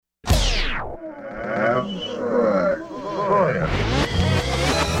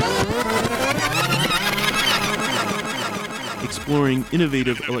Exploring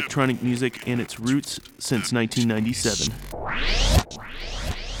innovative electronic music and its roots since 1997.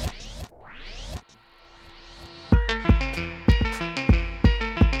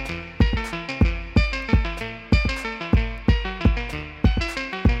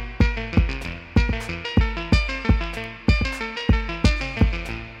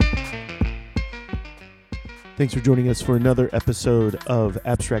 Thanks for joining us for another episode of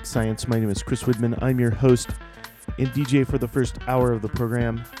Abstract Science. My name is Chris Widman. I'm your host and DJ for the first hour of the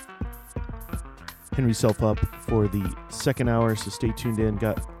program. Henry Self up for the second hour, so stay tuned in.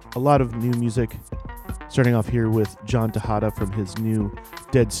 Got a lot of new music, starting off here with John Tejada from his new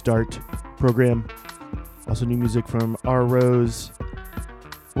Dead Start program. Also new music from R. Rose,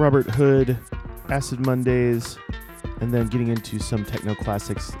 Robert Hood, Acid Mondays, and then getting into some techno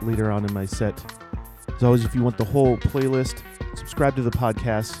classics later on in my set. As always, if you want the whole playlist, subscribe to the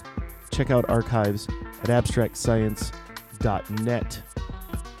podcast, check out archives at abstractscience.net.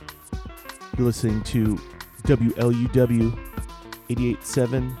 You're listening to WLUW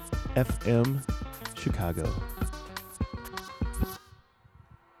 88.7 FM, Chicago.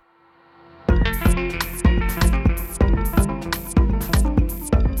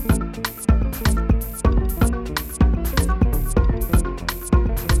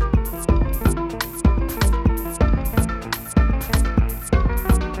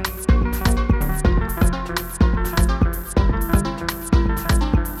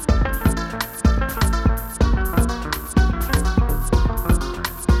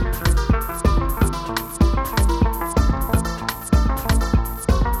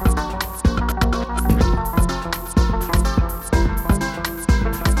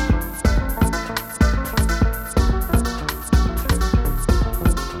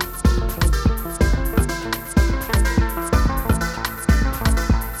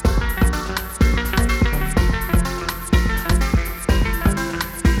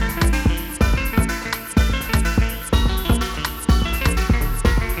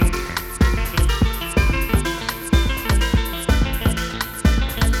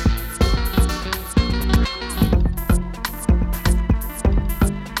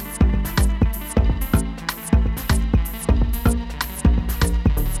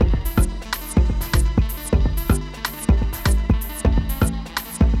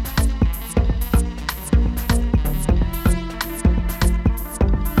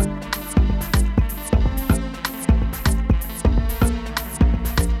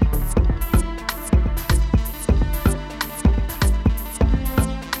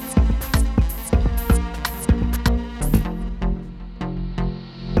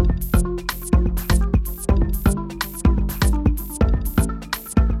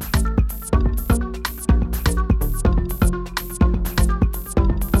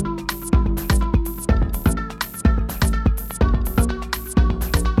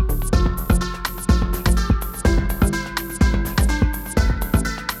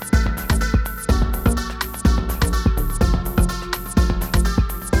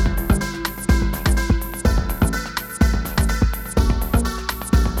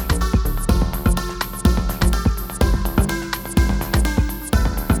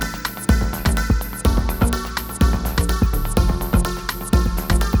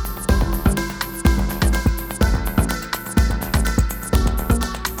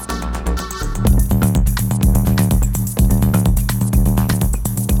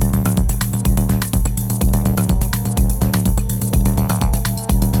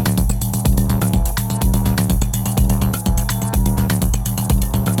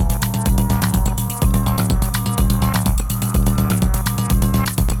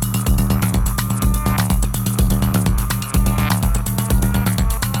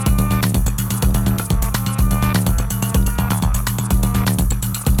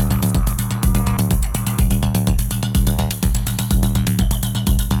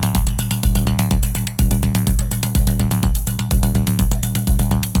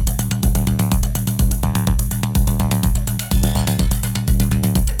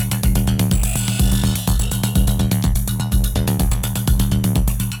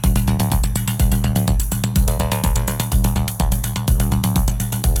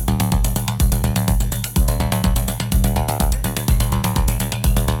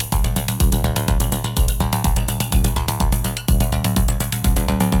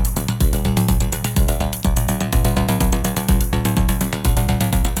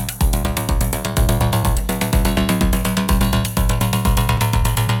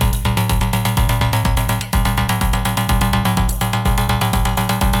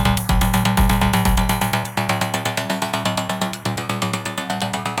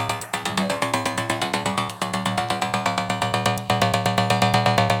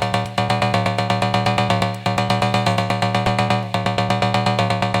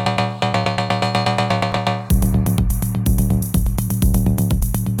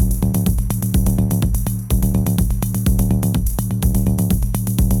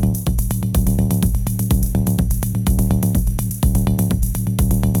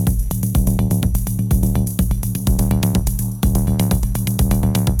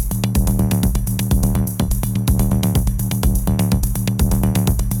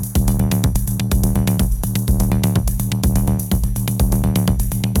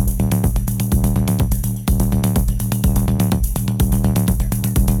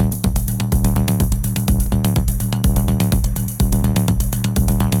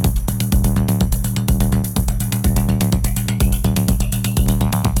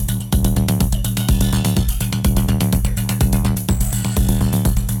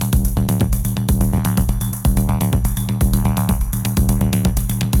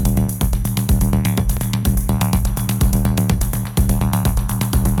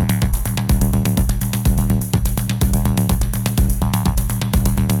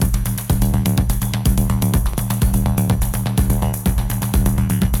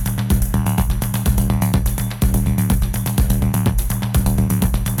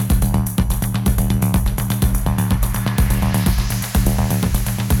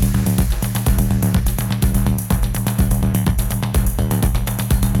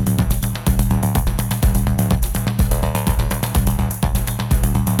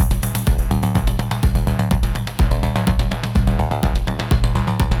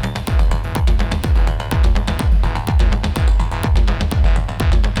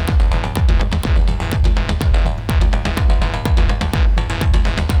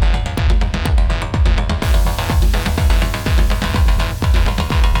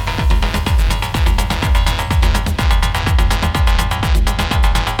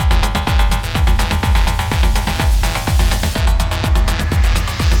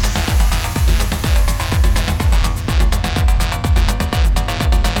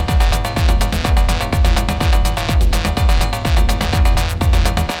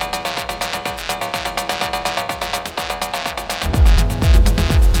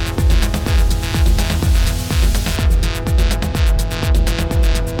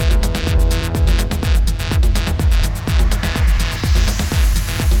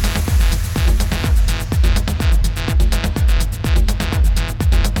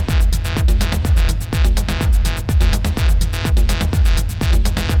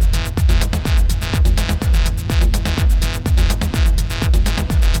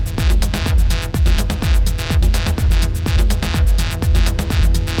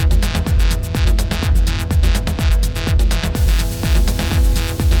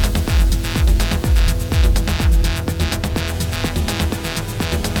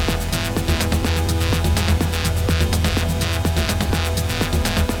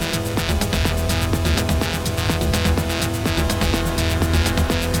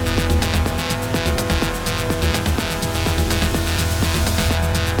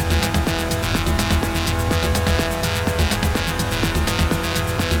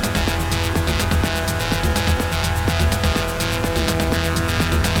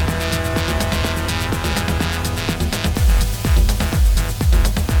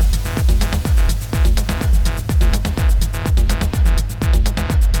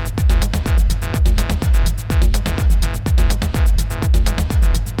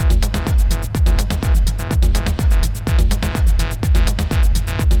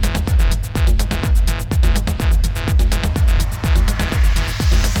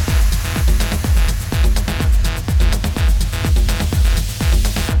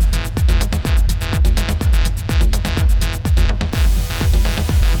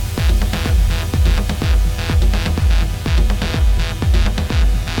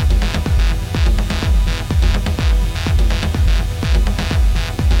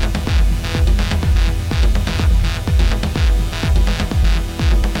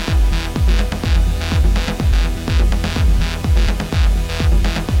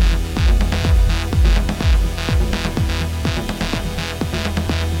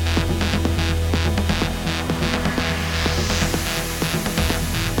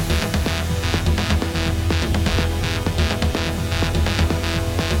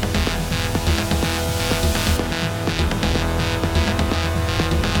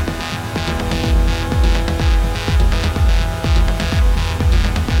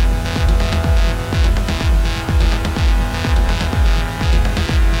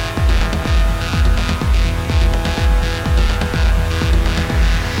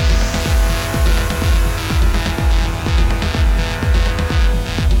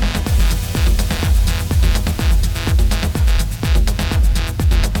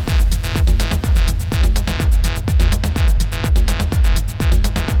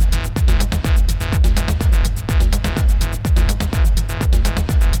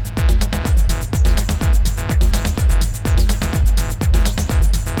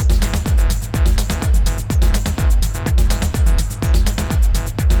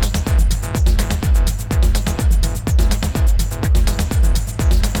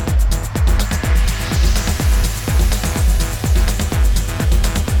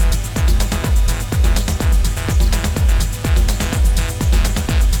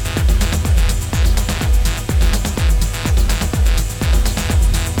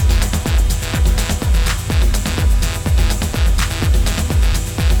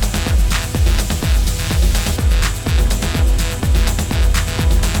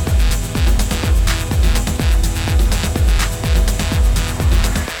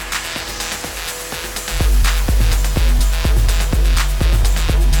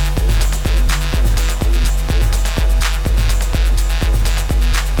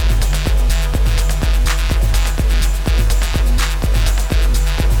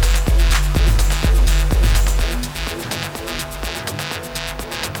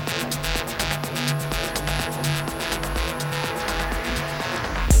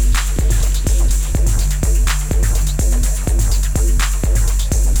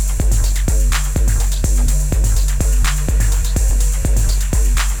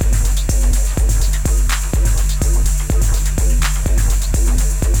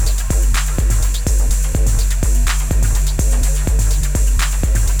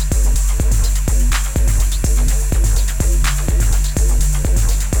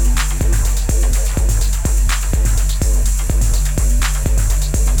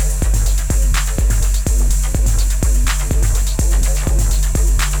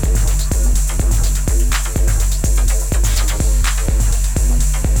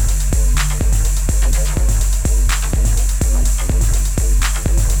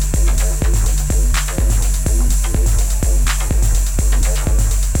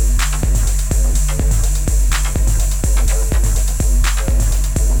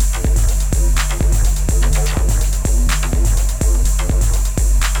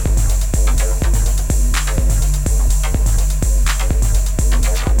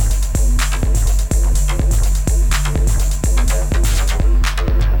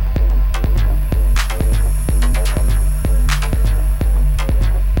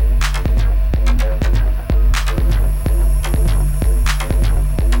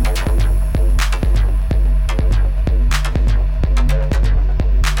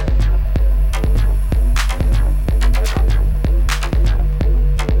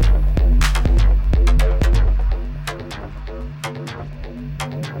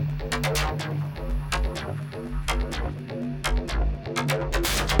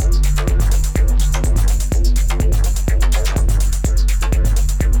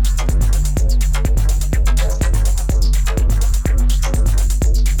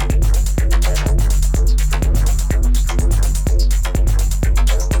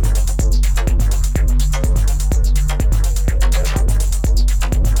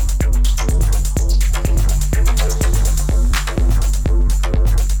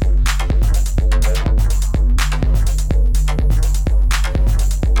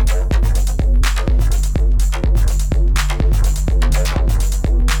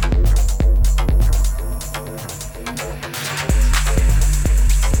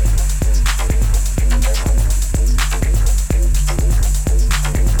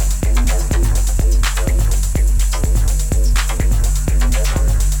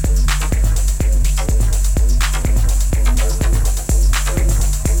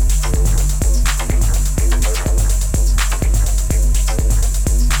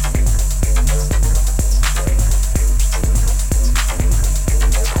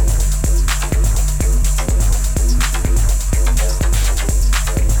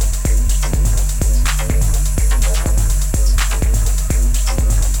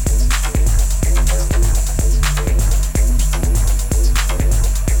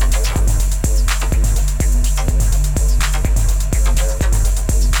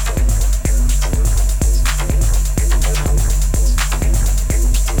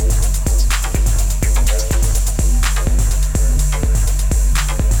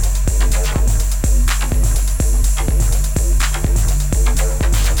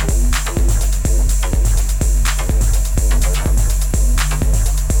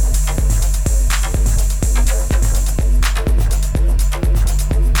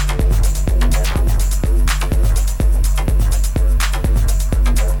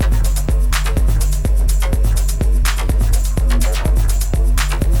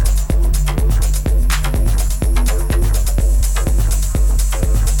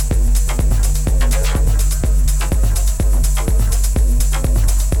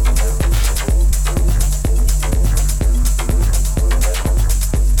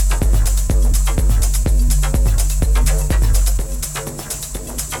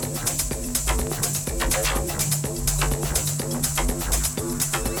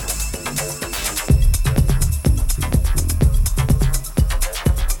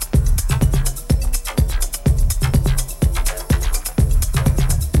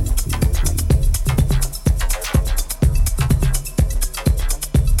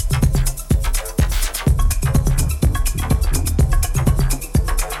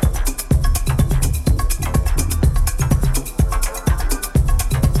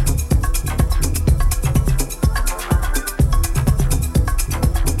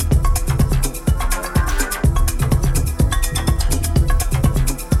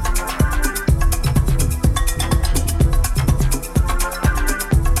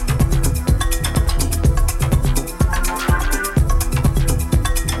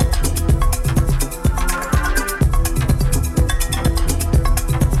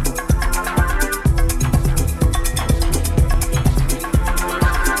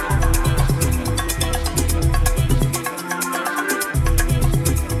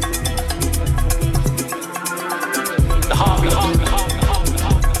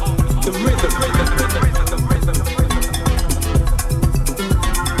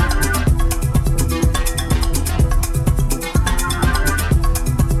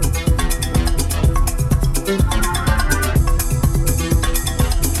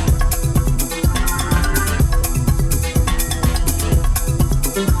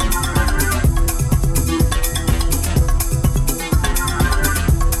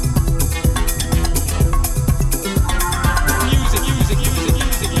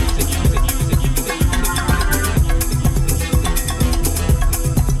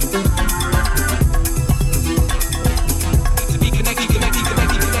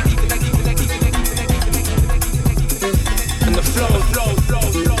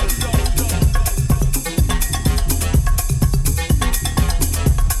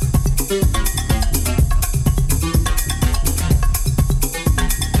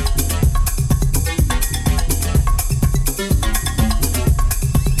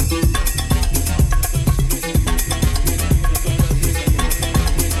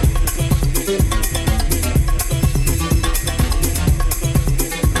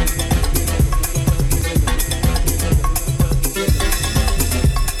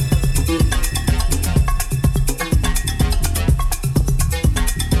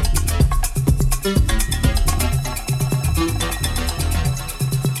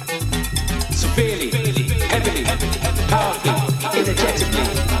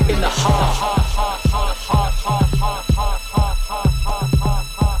 energetically in the heart.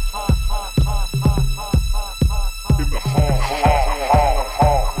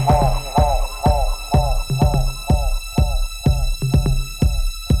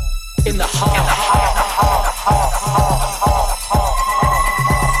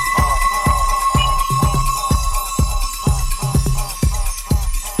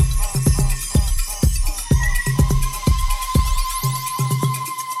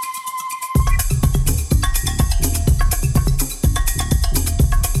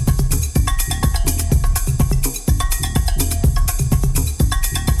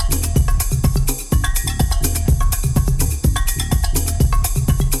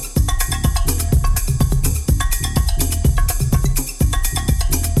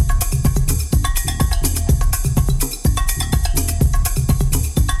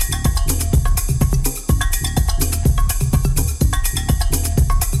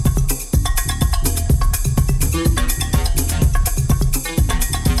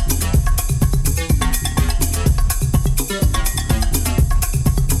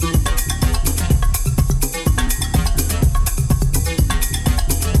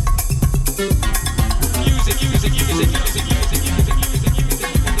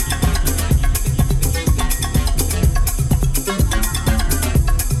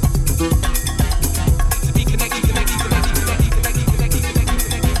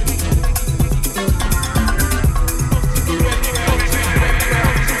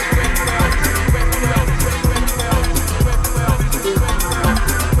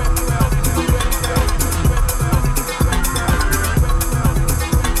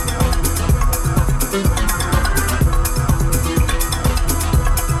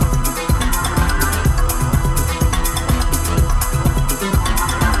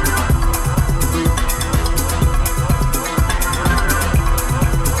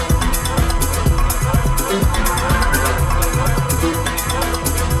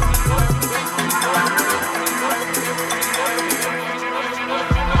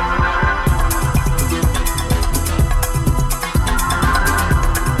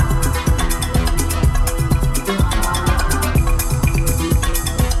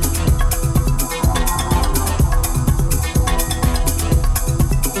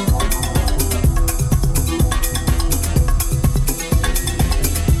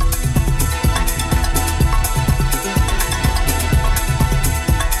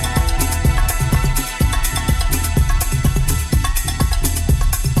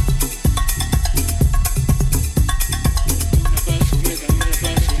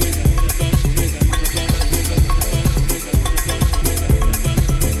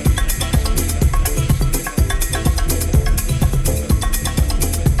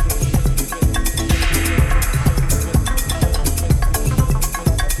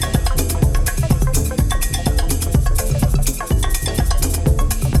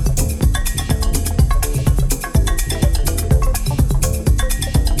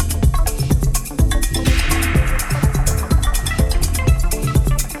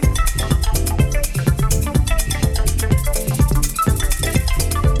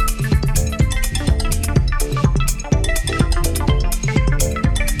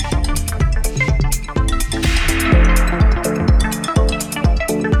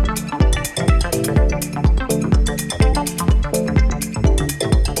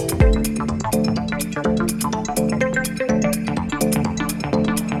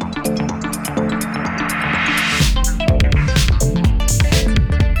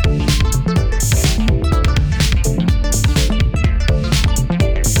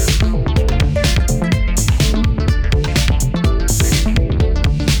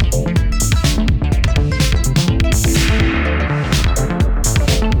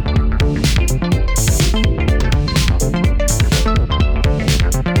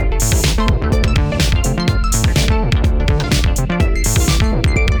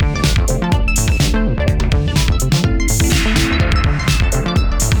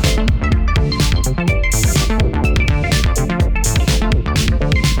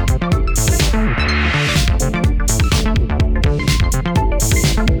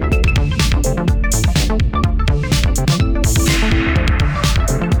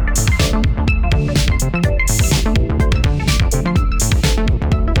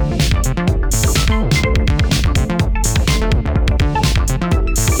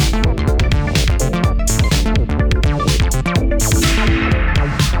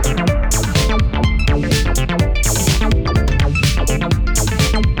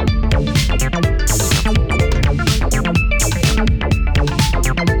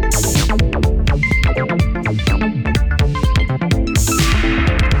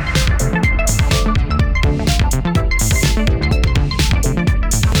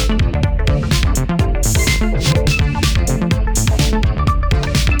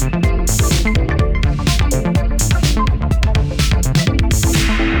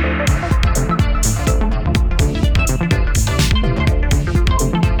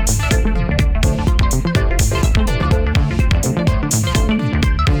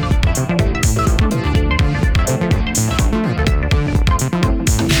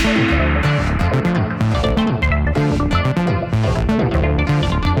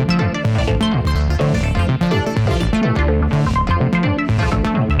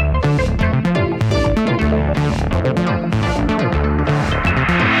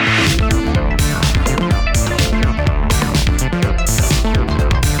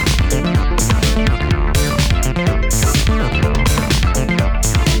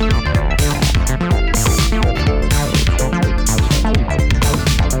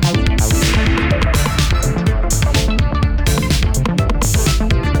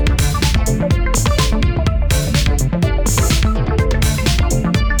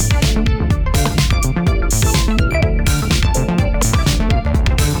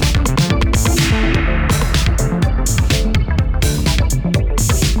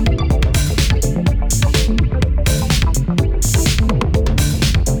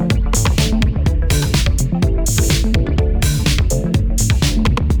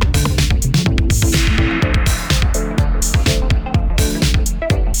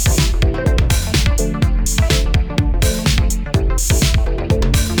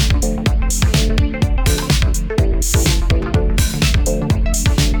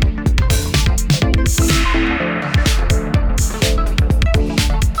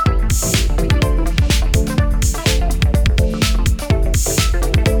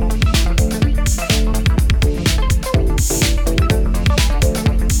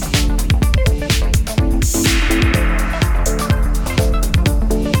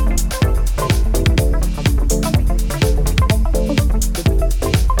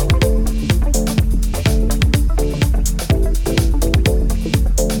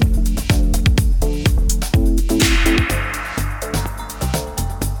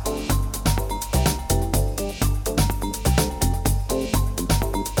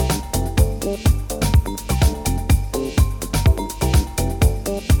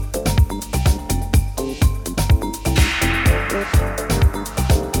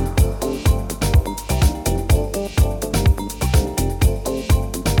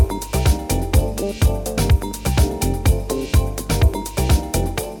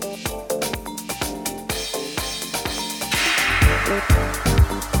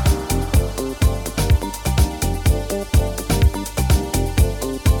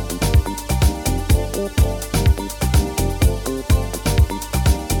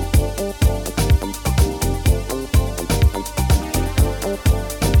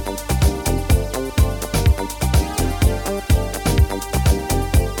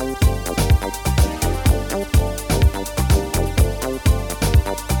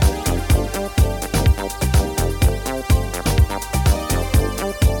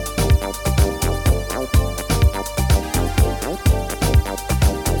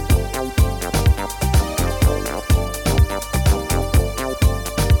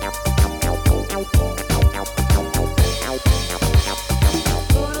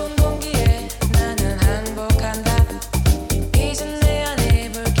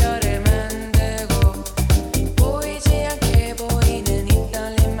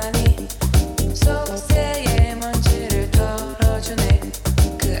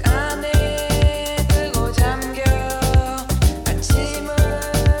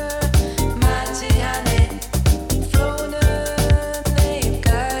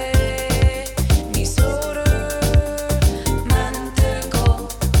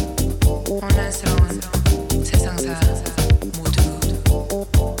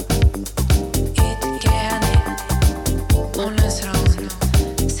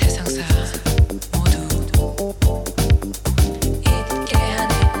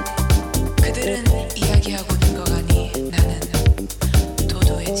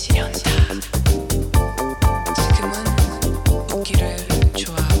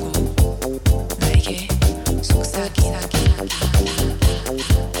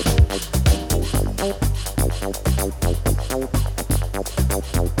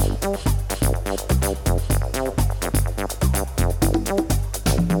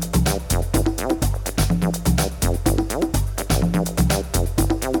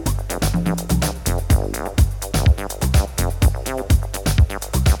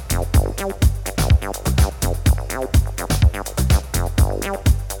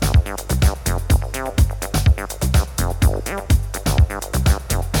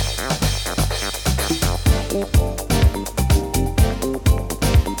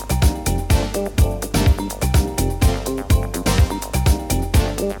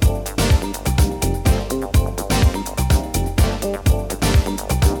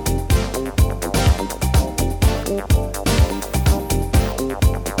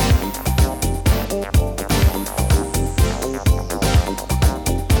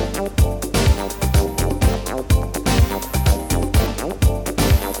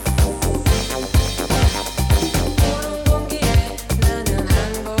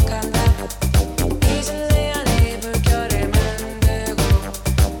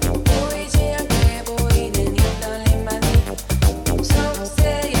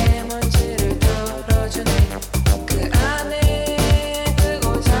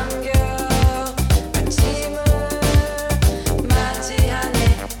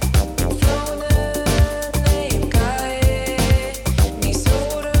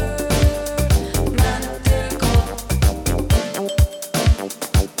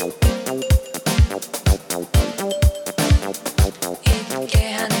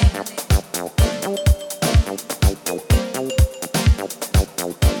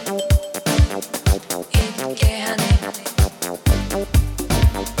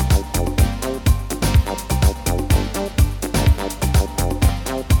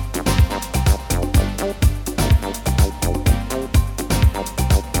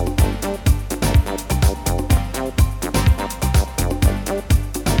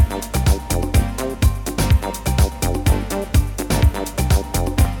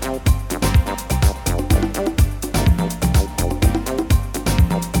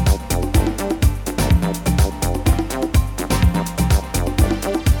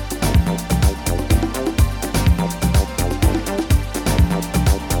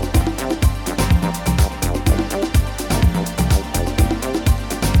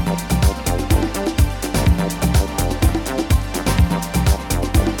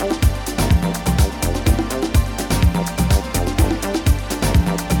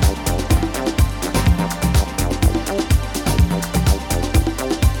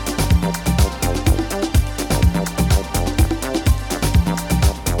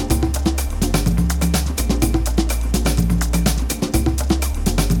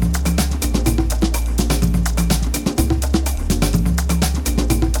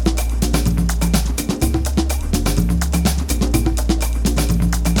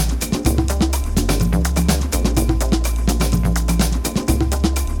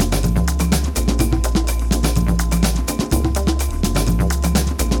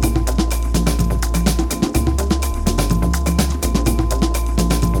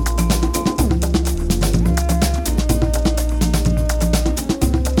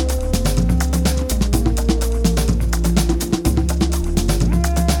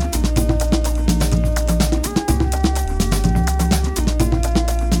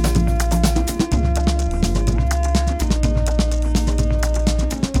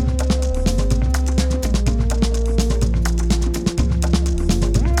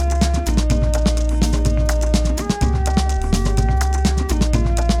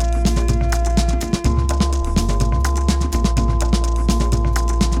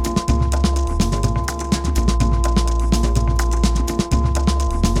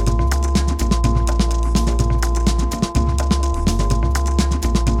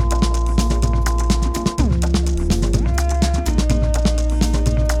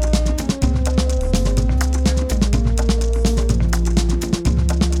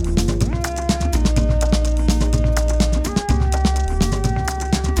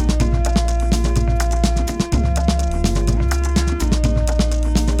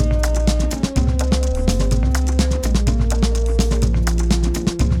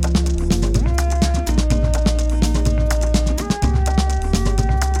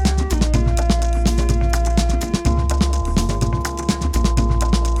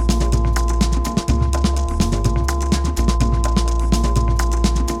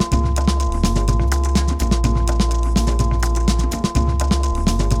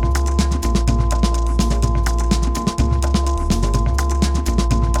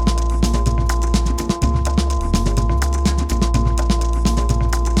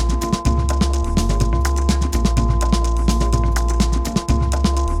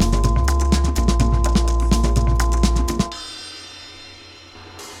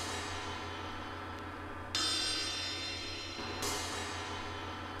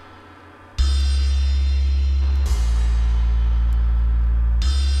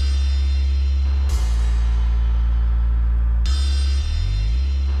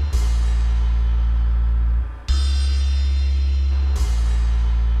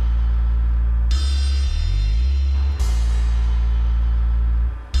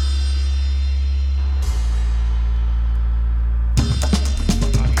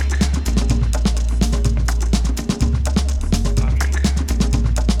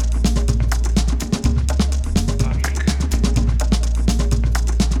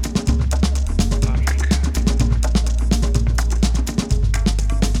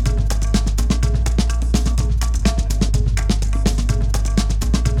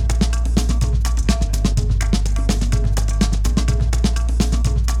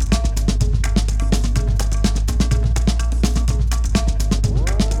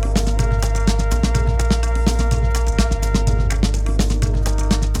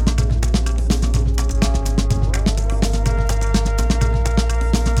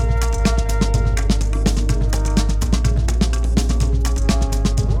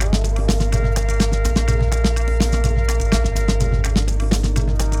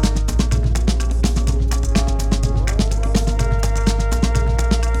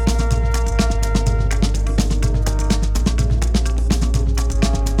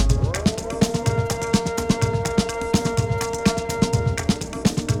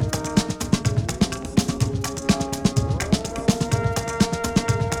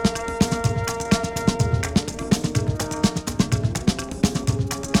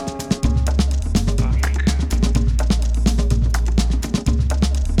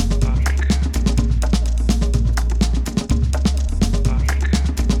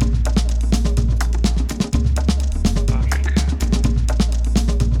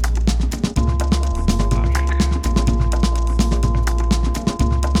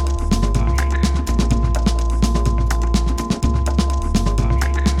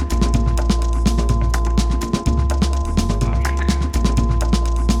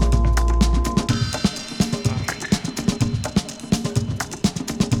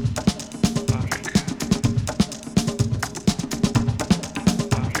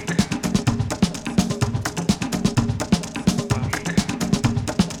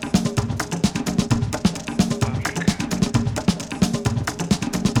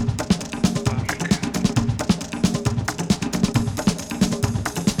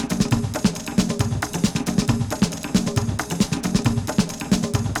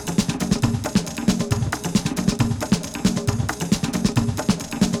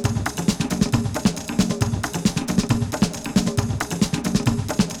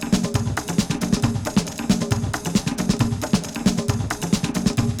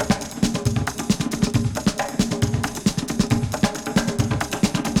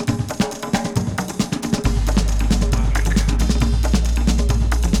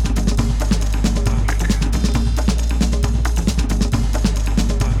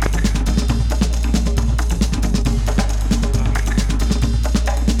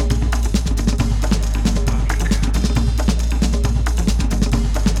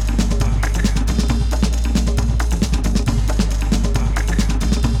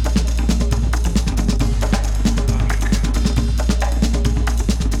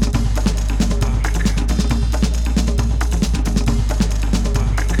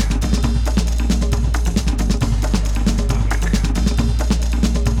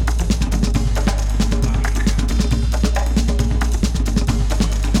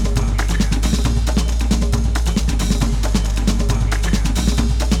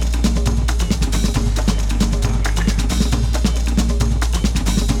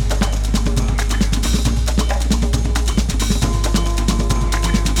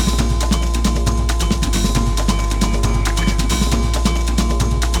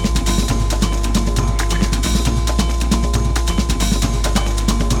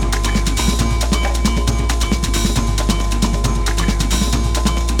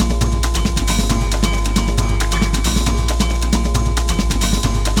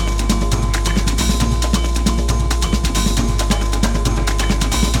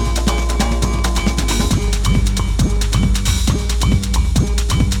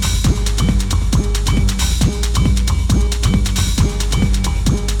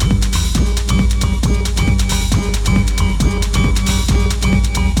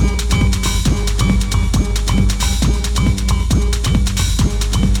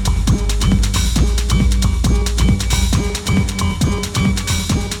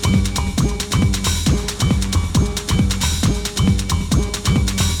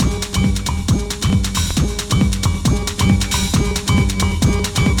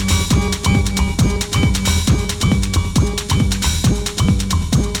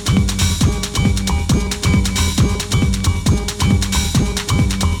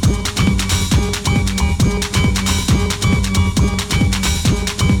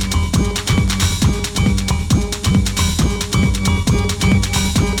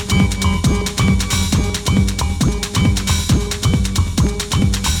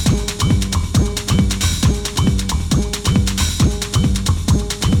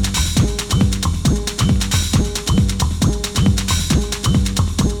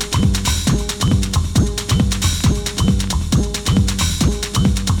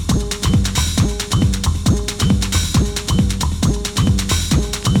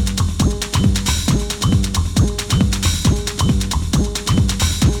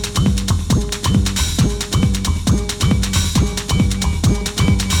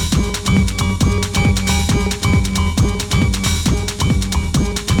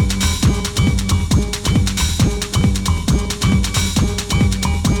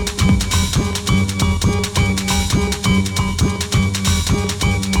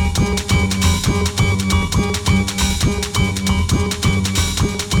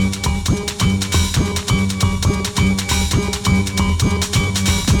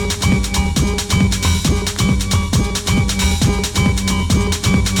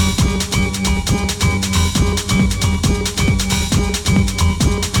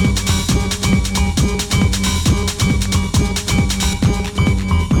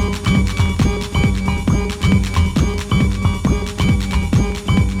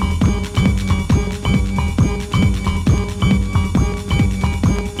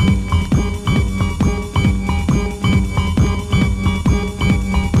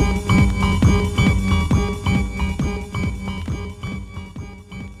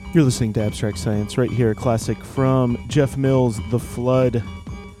 You're listening to Abstract Science right here, a classic from Jeff Mills, The Flood,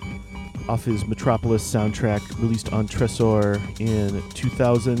 off his Metropolis soundtrack, released on Tresor in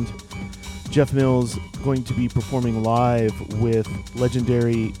 2000. Jeff Mills going to be performing live with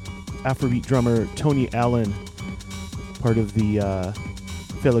legendary Afrobeat drummer Tony Allen, part of the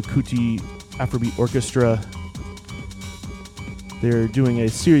Fela Kuti Afrobeat Orchestra. They're doing a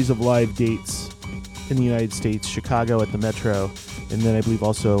series of live dates in the United States, Chicago at the Metro, and then I believe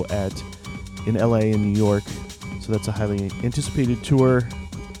also in LA and New York. So that's a highly anticipated tour.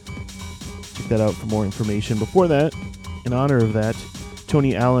 Check that out for more information. Before that, in honor of that,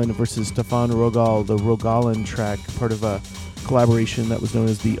 Tony Allen versus Stefan Rogal, the Rogalan track, part of a collaboration that was known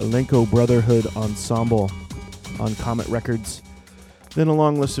as the Elenco Brotherhood Ensemble on Comet Records. Then a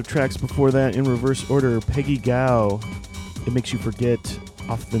long list of tracks before that in reverse order. Peggy Gao, It Makes You Forget,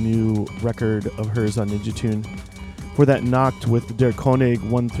 off the new record of hers on Ninja Tune. For that, Knocked with Der Konig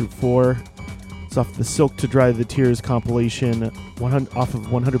 1 through 4. It's off the Silk to Dry the Tears compilation, off of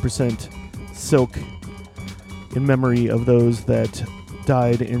 100% Silk, in memory of those that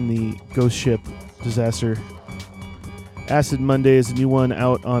died in the Ghost Ship disaster. Acid Monday is a new one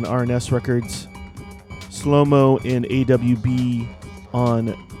out on RNS Records. Slow-Mo in AWB on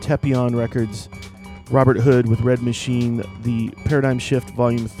Tepion Records. Robert Hood with Red Machine, the Paradigm Shift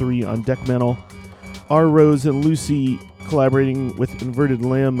Volume 3 on Deck Metal. R. Rose and Lucy collaborating with Inverted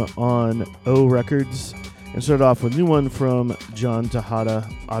Limb on O Records. And started off with a new one from John Tejada.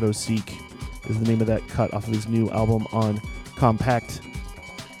 Auto Seek is the name of that cut off of his new album on Compact.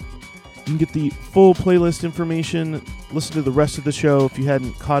 You can get the full playlist information, listen to the rest of the show if you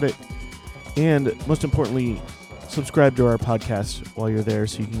hadn't caught it, and most importantly, subscribe to our podcast while you're there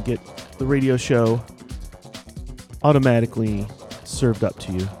so you can get the radio show automatically served up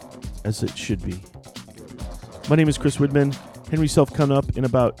to you as it should be. My name is Chris Widman. Henry Self coming up in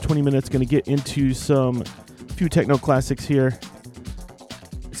about 20 minutes. Going to get into few techno classics here.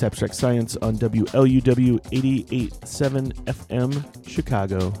 It's Abstract Science on WLUW 88.7 FM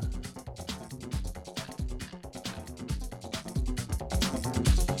Chicago.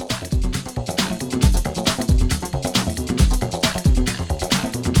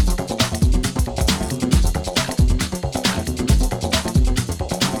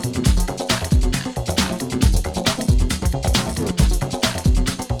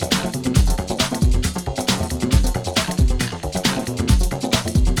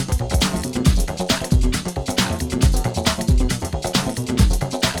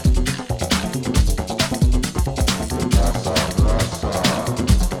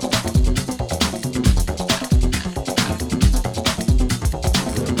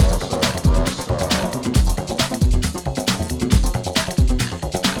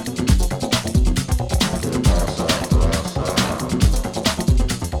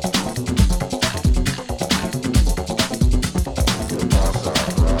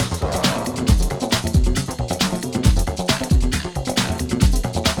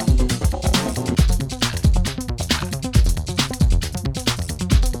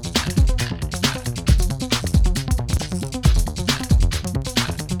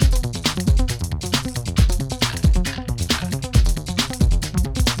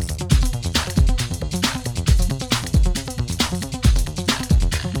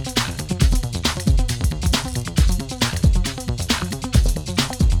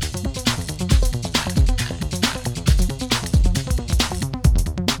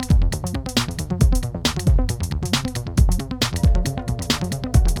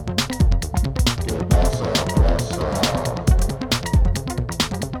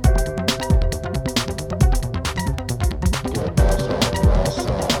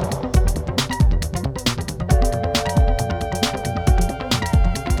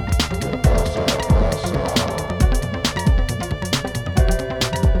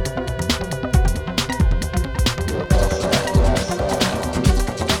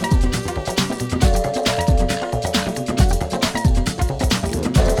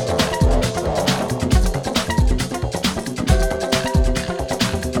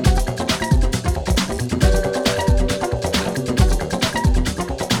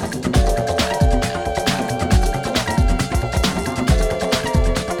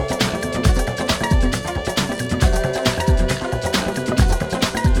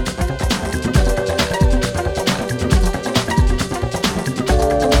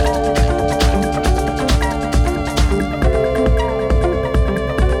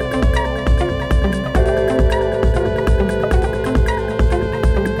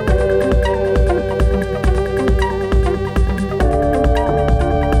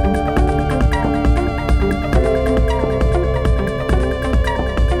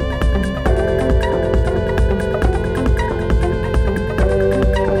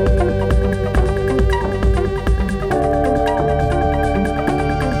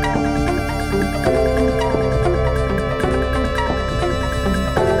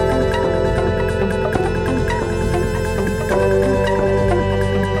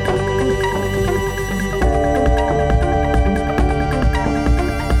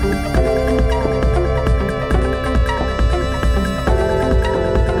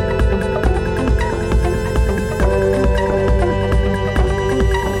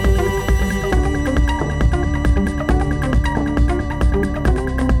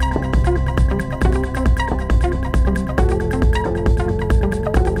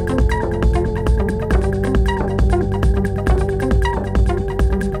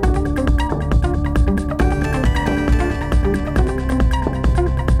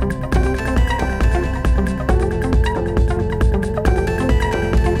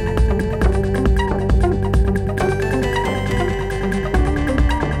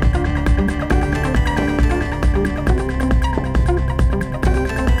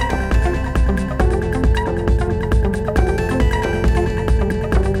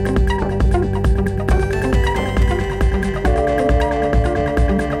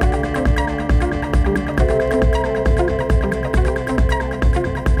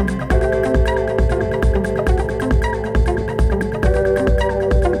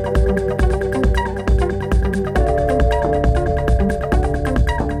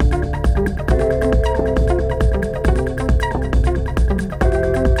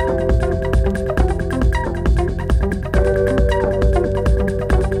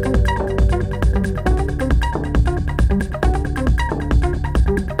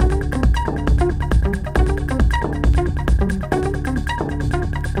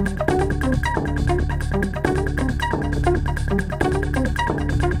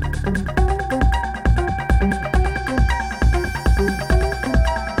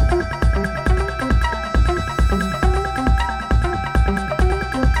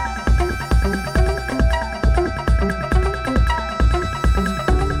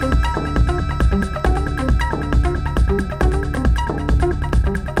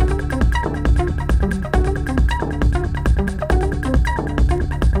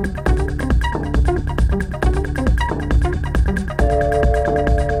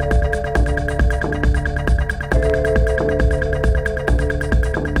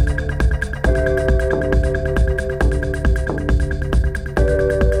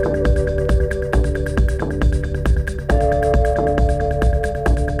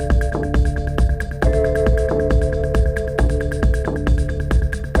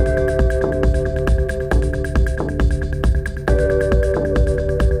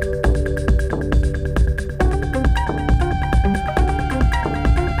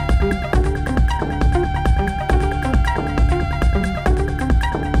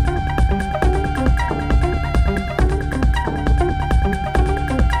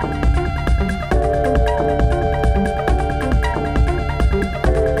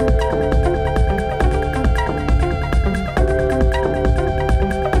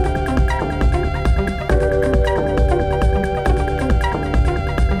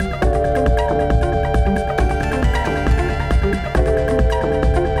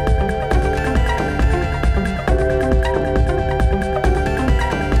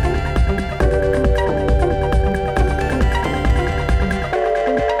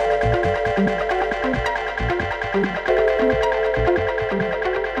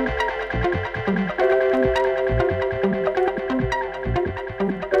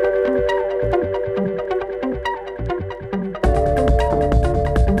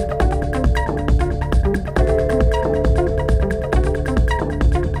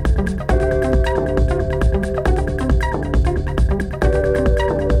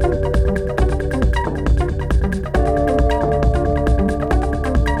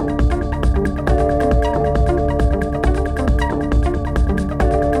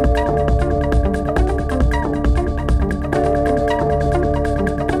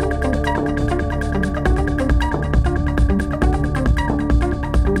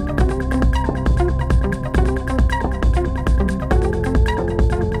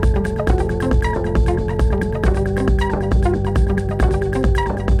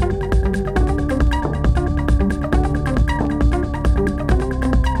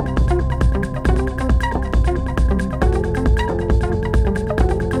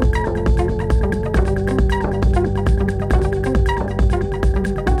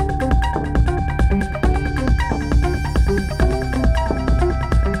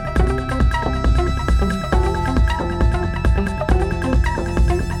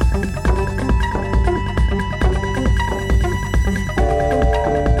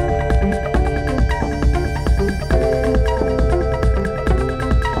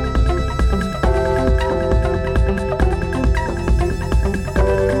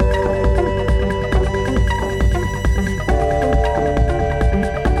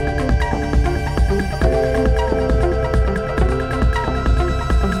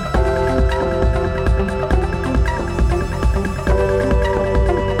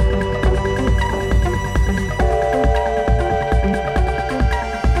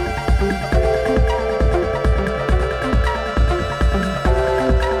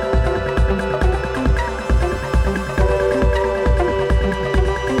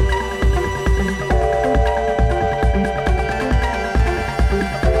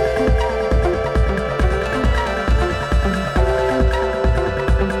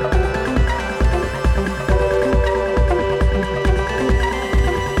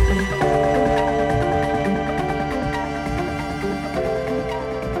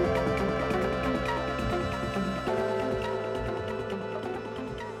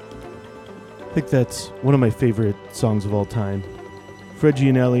 think that's one of my favorite songs of all time. Fred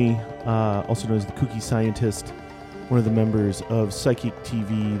Gianelli, also known as the Kooky Scientist, one of the members of Psychic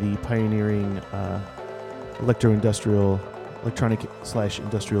TV, the pioneering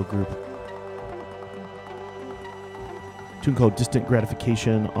electronic/industrial group. A tune called Distant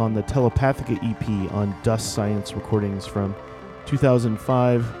Gratification on the Telepathica EP on Dust Science Recordings from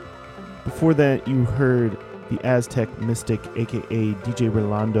 2005. Before that, you heard the Aztec Mystic, aka DJ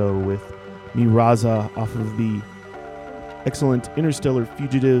Rolando, with Mi Raza off of the excellent Interstellar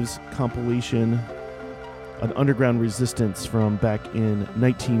Fugitives compilation, An Underground Resistance from back in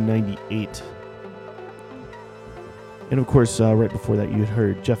 1998. And of course, right before that, you had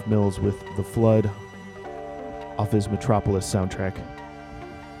heard Jeff Mills with The Flood off his Metropolis soundtrack.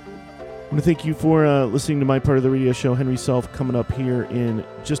 I want to thank you for listening to my part of the radio show. Henry Self coming up here in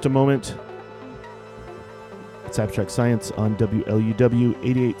just a moment. It's Abstract Science on WLUW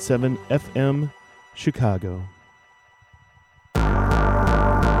 88.7 FM, Chicago.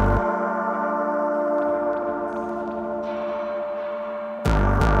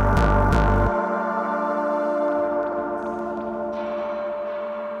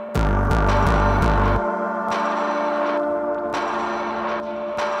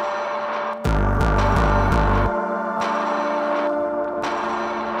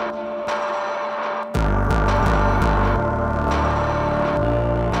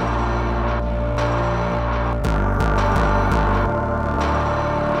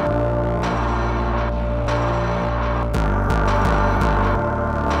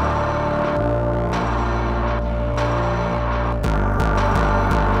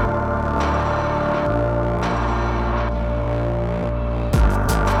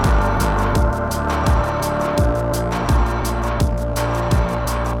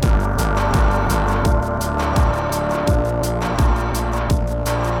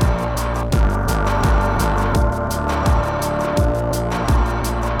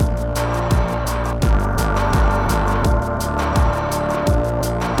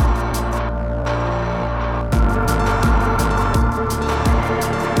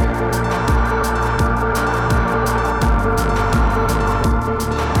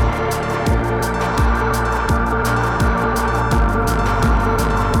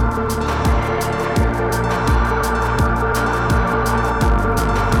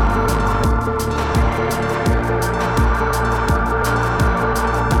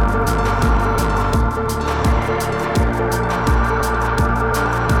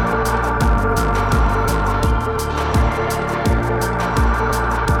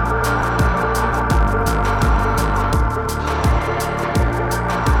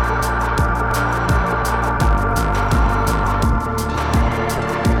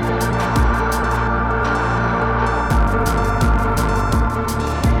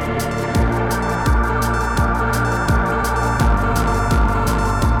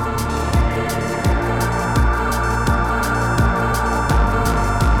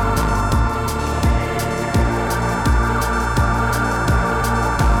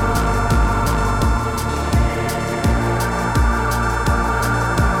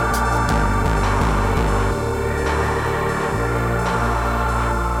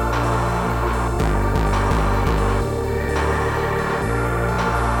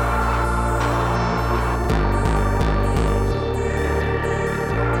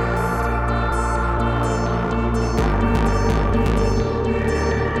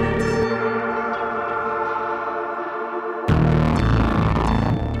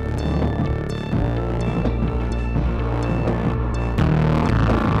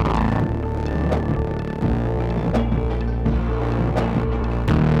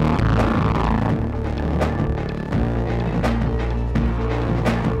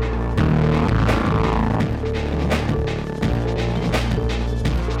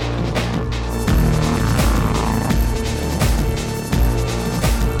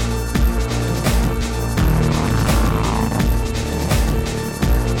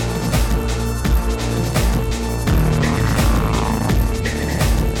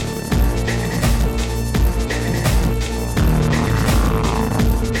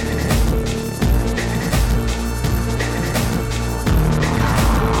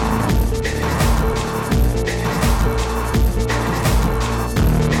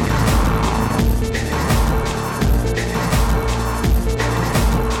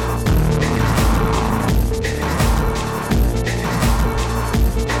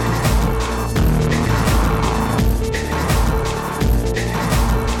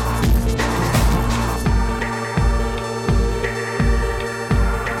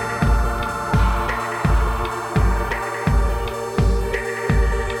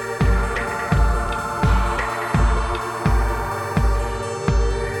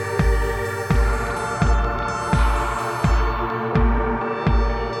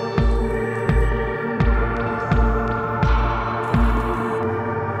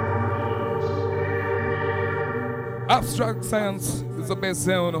 Abstract science is the best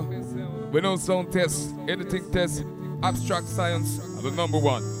sound. We don't sound test, anything test. Abstract science are the number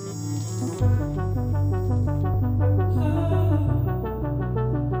one.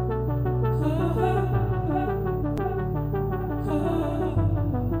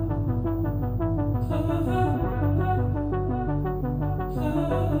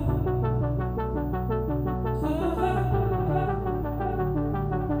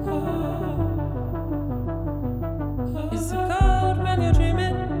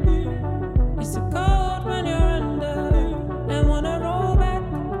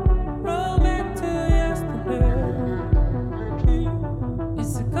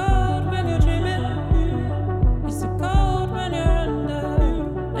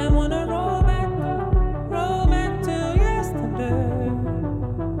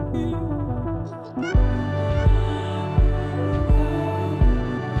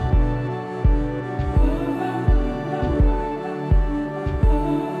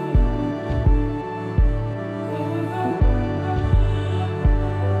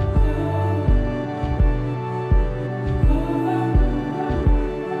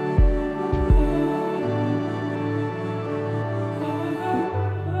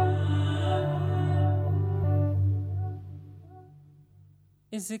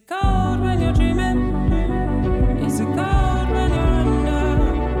 Is it cold when you're dreaming? Is it cold when you're under?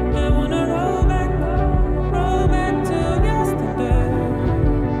 I wanna roll back to yesterday.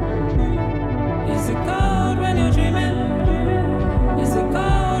 Is it cold when you're dreaming? Is it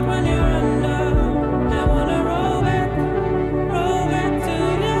cold when you're under? I wanna roll back to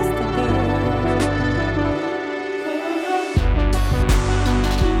yesterday.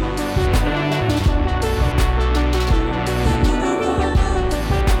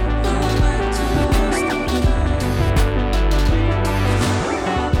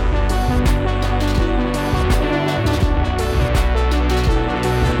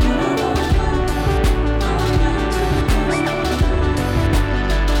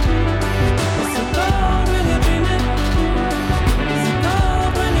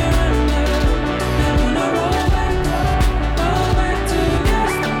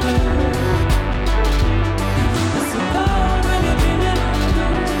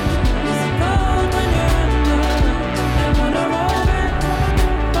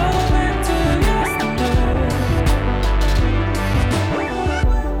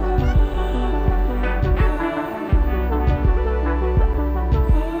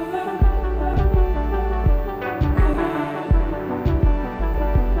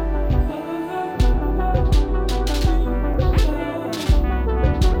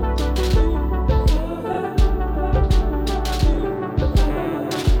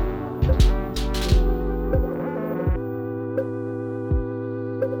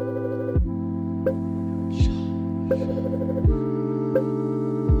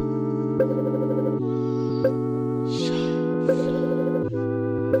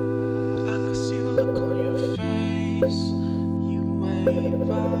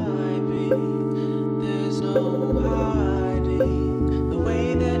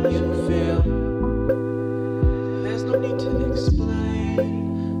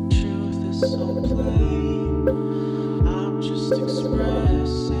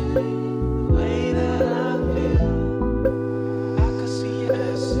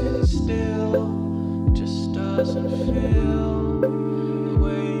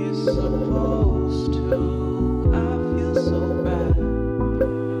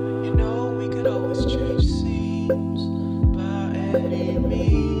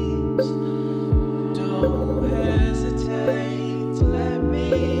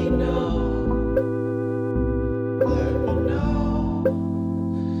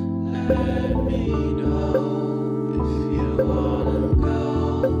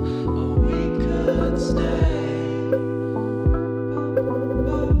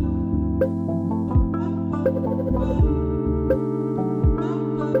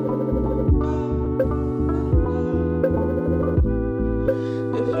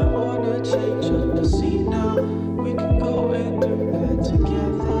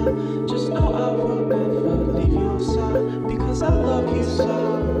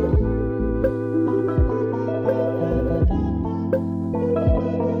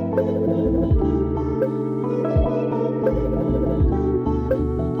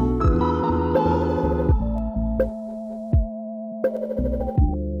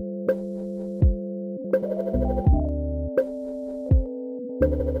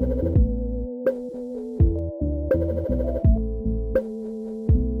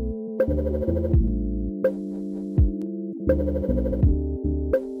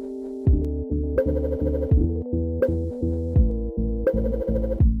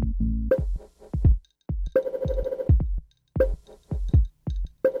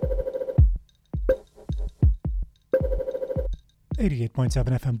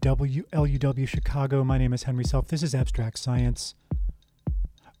 88.7 FM WLUW Chicago. My name is Henry Self. This is Abstract Science,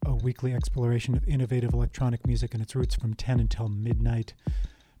 a weekly exploration of innovative electronic music and its roots from 10 until midnight.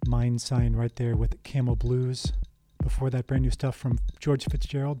 Mind Sign right there with Camel Blues. Before that, brand new stuff from George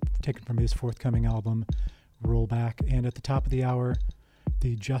Fitzgerald, taken from his forthcoming album, Rollback. And at the top of the hour,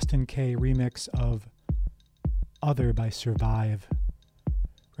 the Justin K remix of Other by Survive.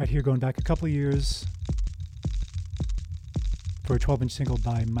 Right here, going back a couple of years, for a 12-inch single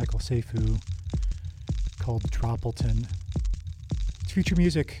by Michael Seifu called Droppleton. It's future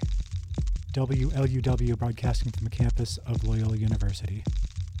music, WLUW, broadcasting from the campus of Loyola University.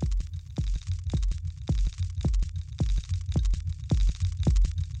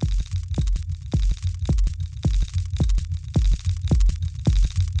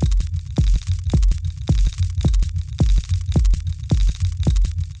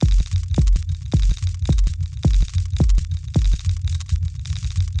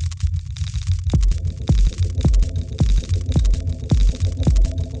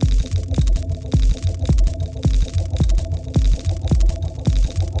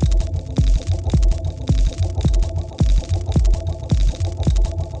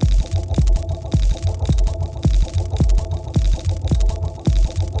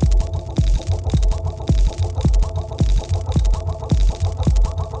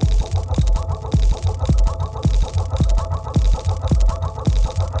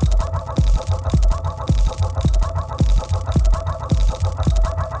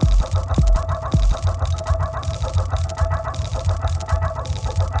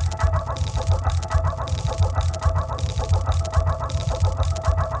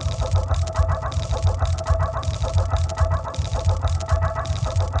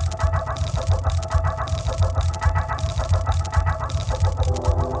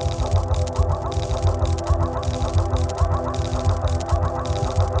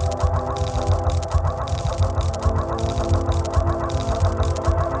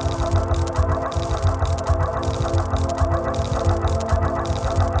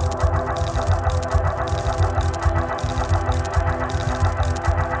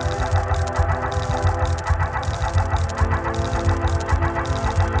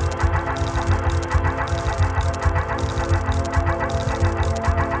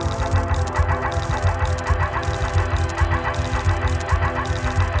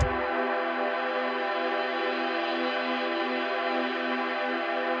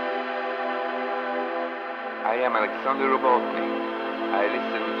 I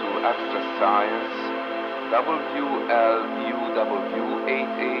listen to Abstract Science, WLUW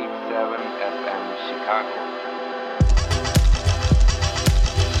 887 FM Chicago.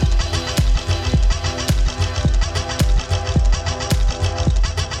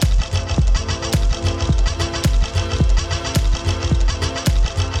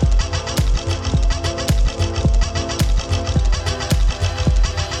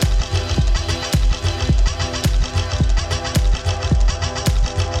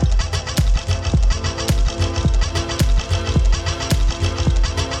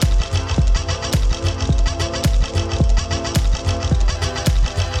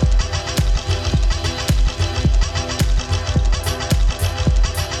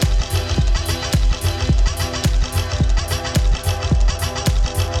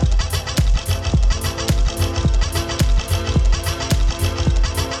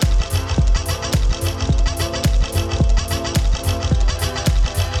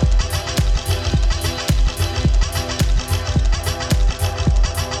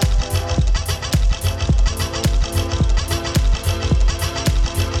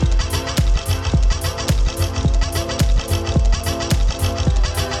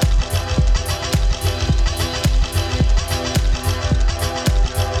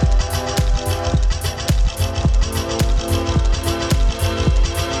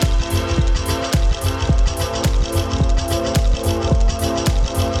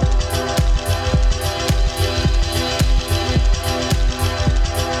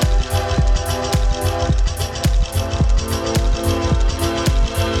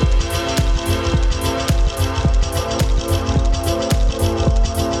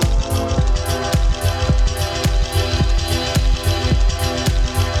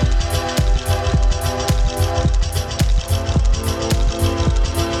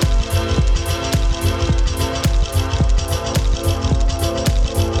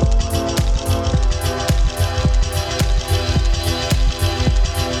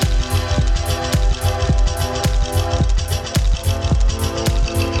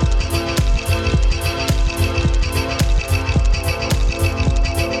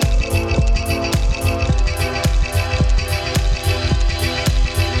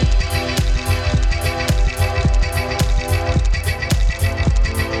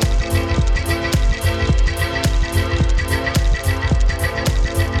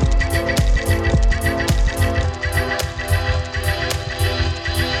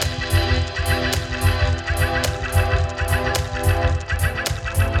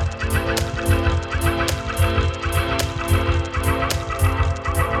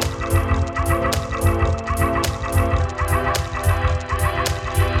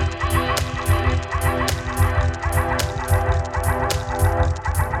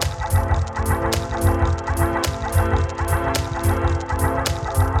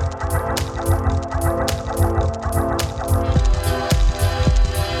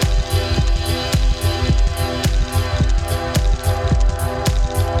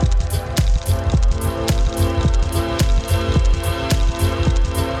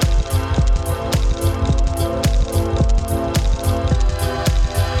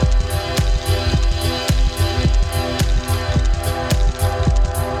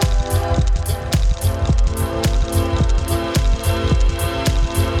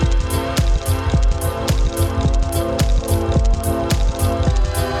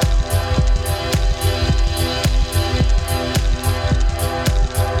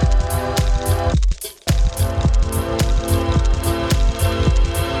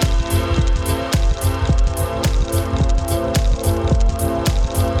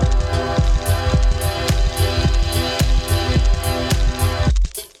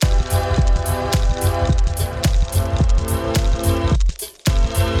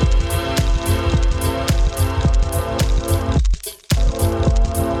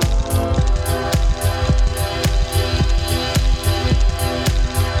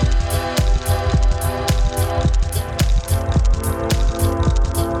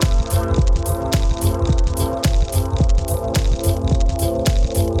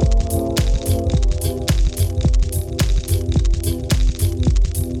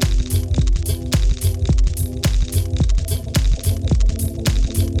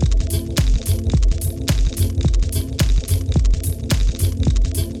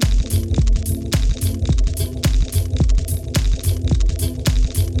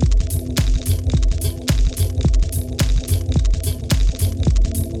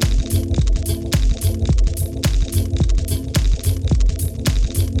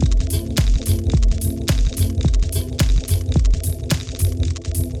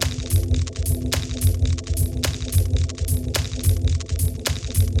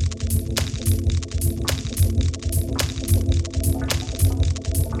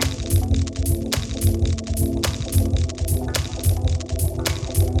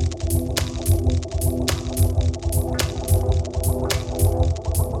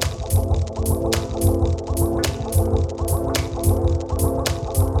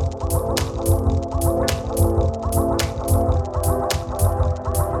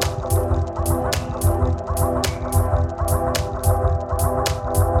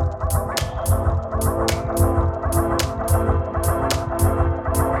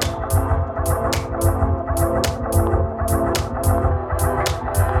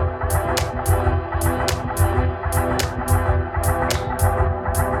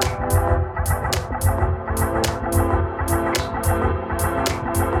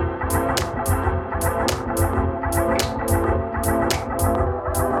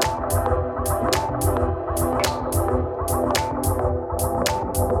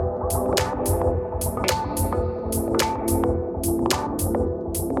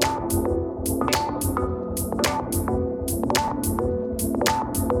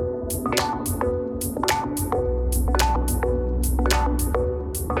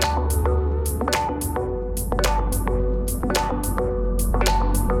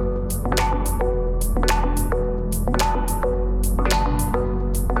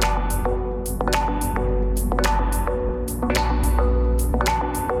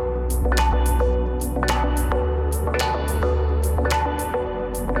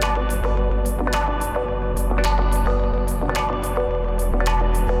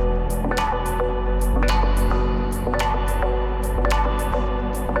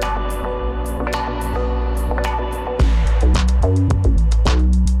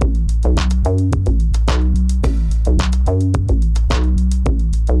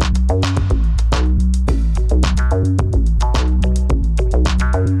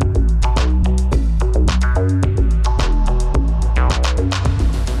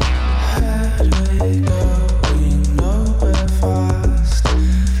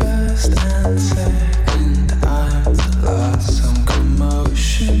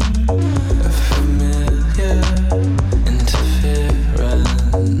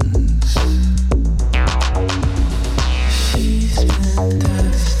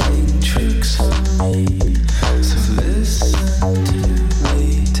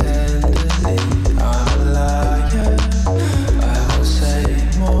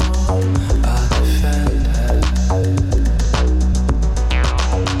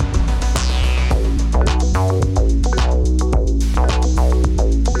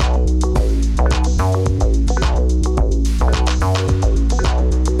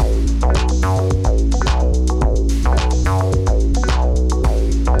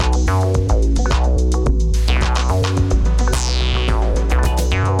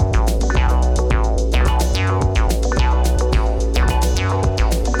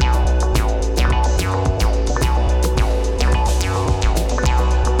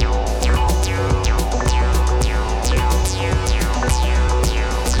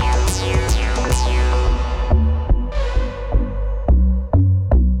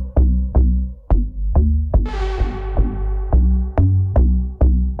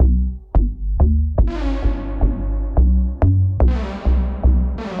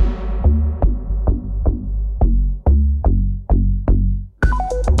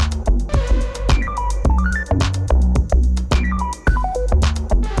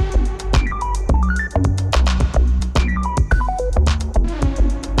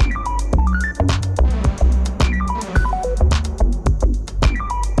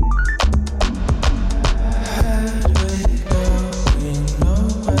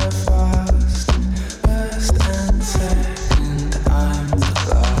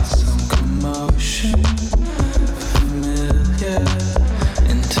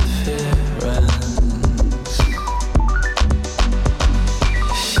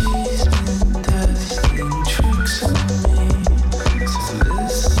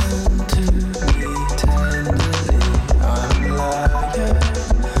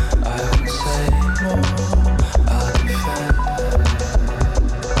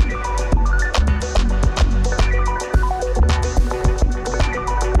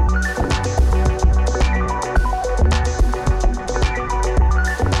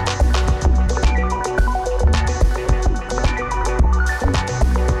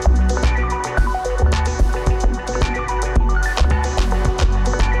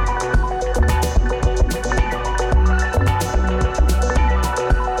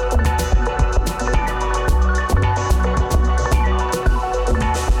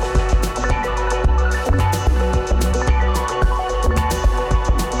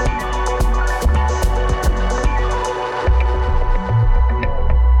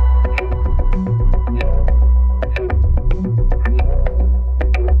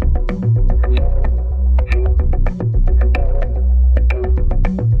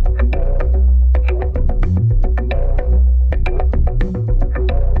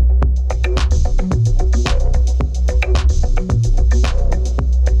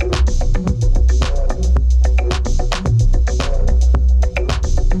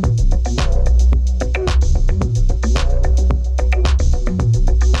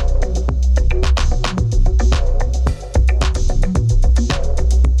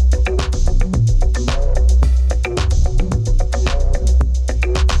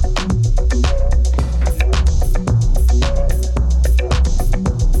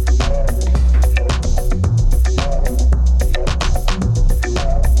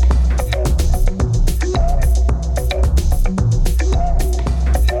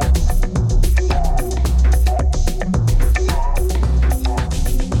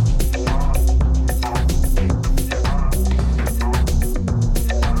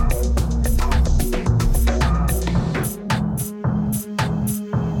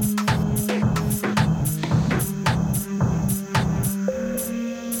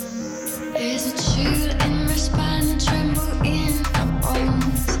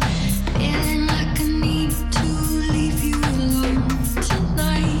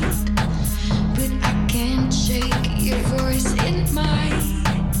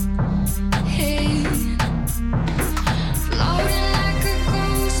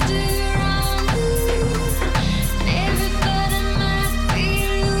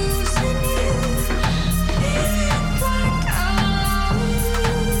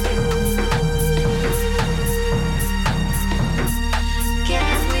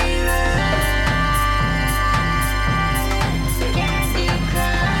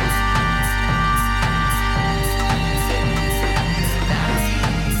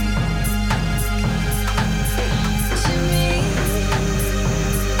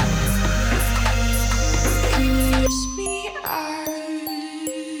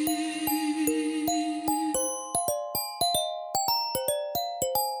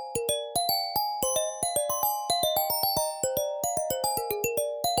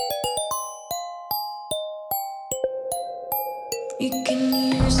 You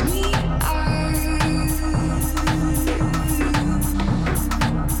can use me.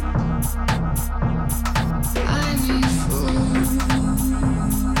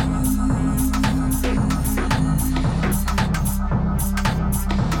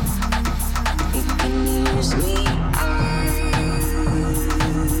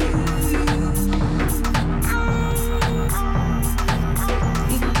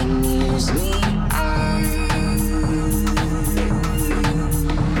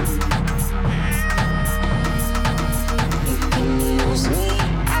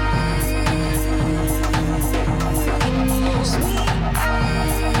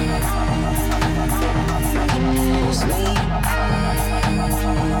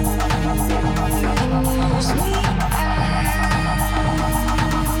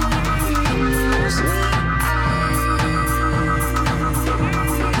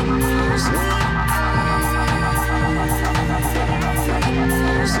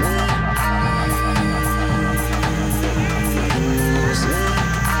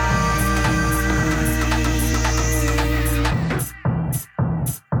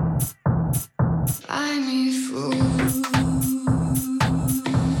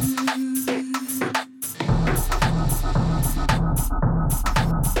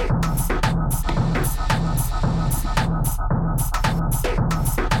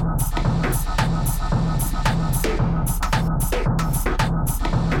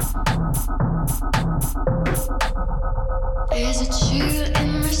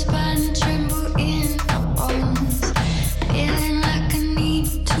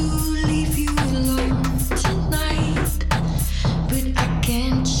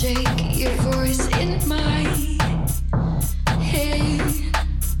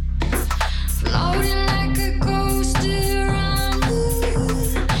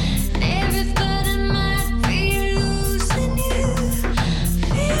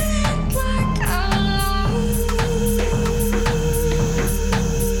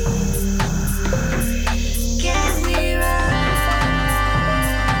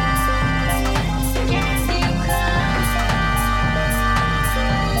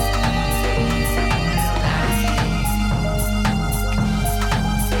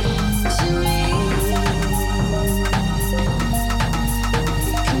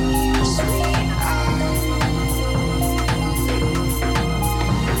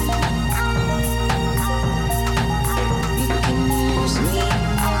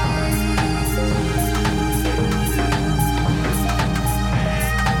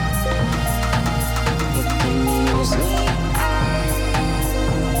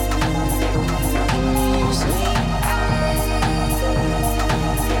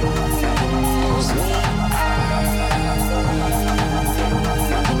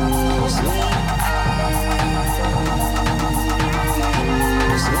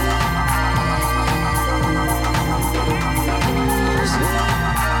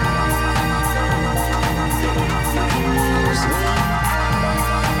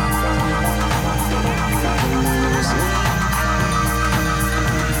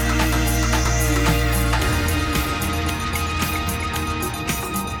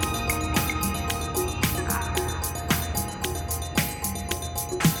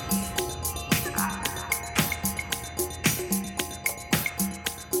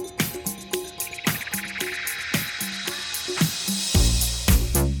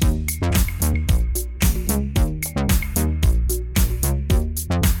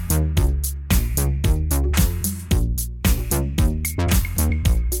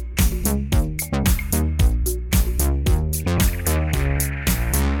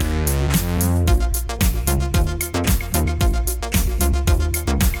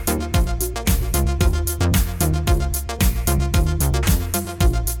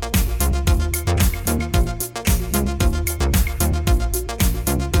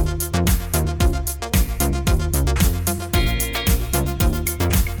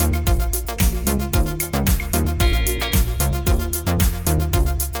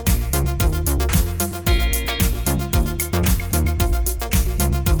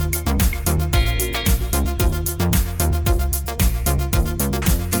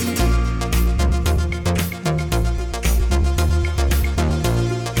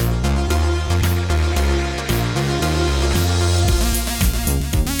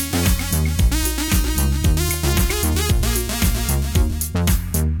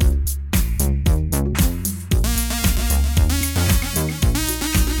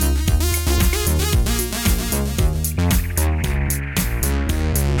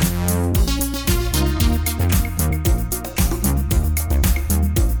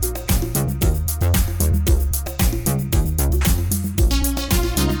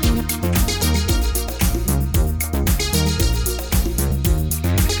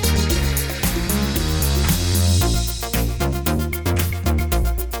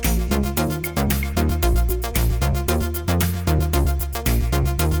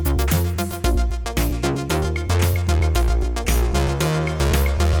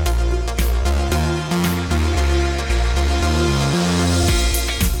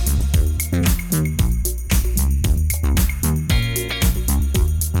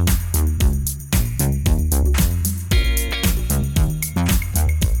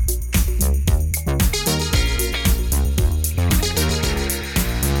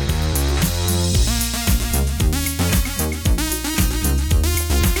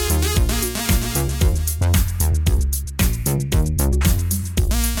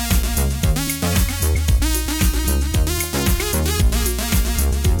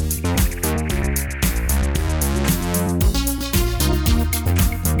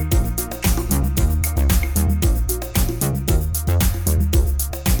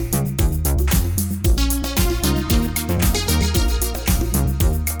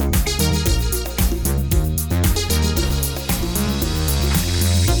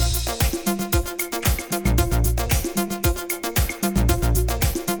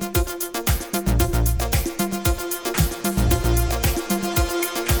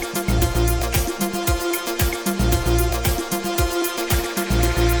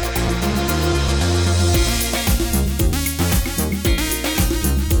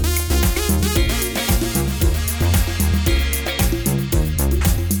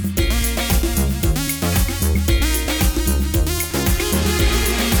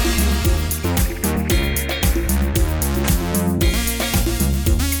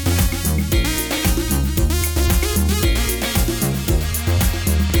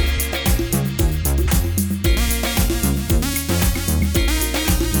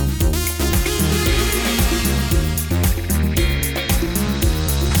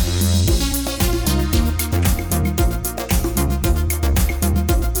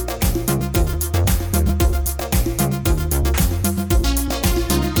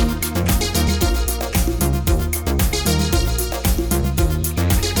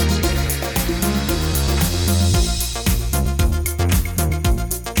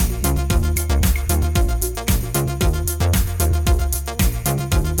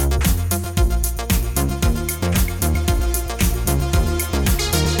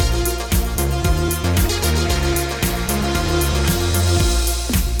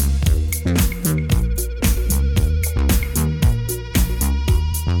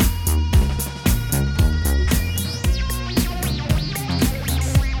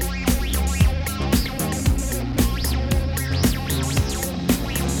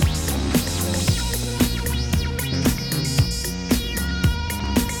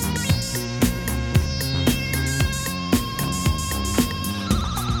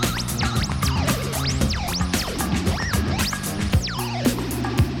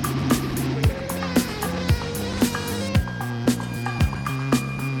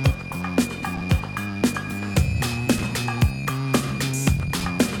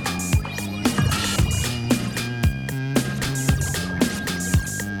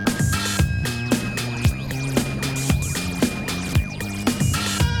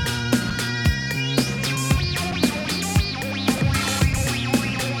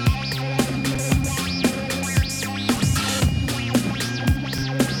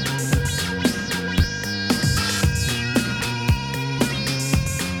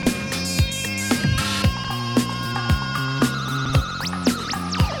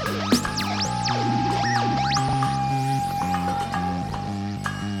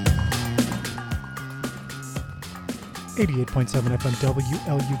 88.7 FM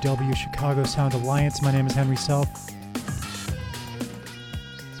WLUW Chicago Sound Alliance. My name is Henry Self.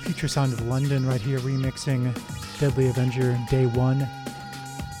 Future Sound of London right here remixing Deadly Avenger Day 1.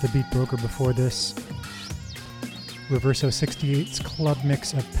 The Beat Broker before this. Reverso 68's club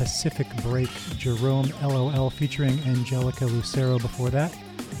mix of Pacific Break. Jerome LOL featuring Angelica Lucero before that.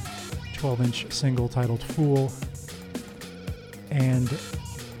 12-inch single titled Fool. And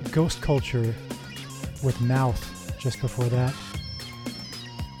Ghost Culture with Mouth just before that.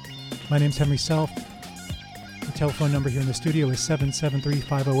 My name's Henry Self. The telephone number here in the studio is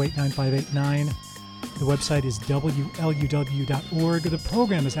 773-508-9589. The website is wluw.org. The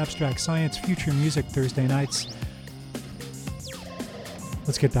program is Abstract Science Future Music Thursday nights.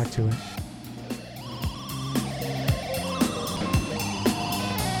 Let's get back to it.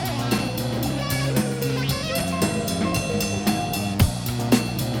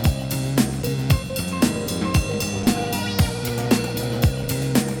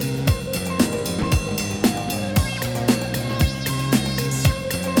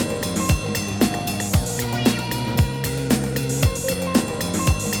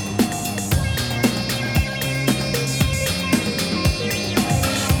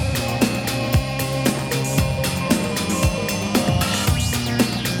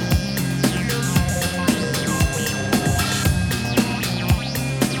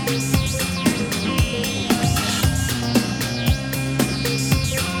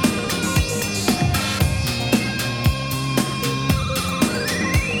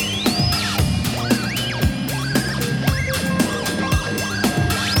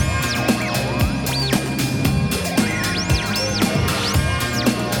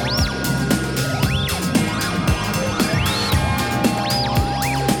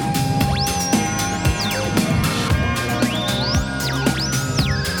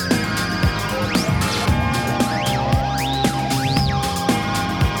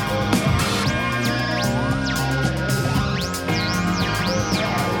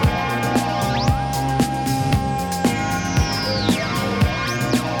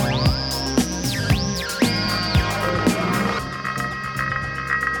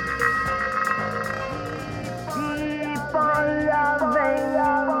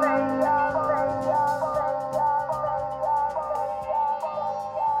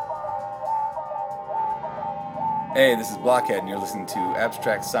 Hey, this is Blockhead, and you're listening to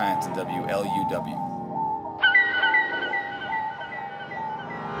Abstract Science and WLUW.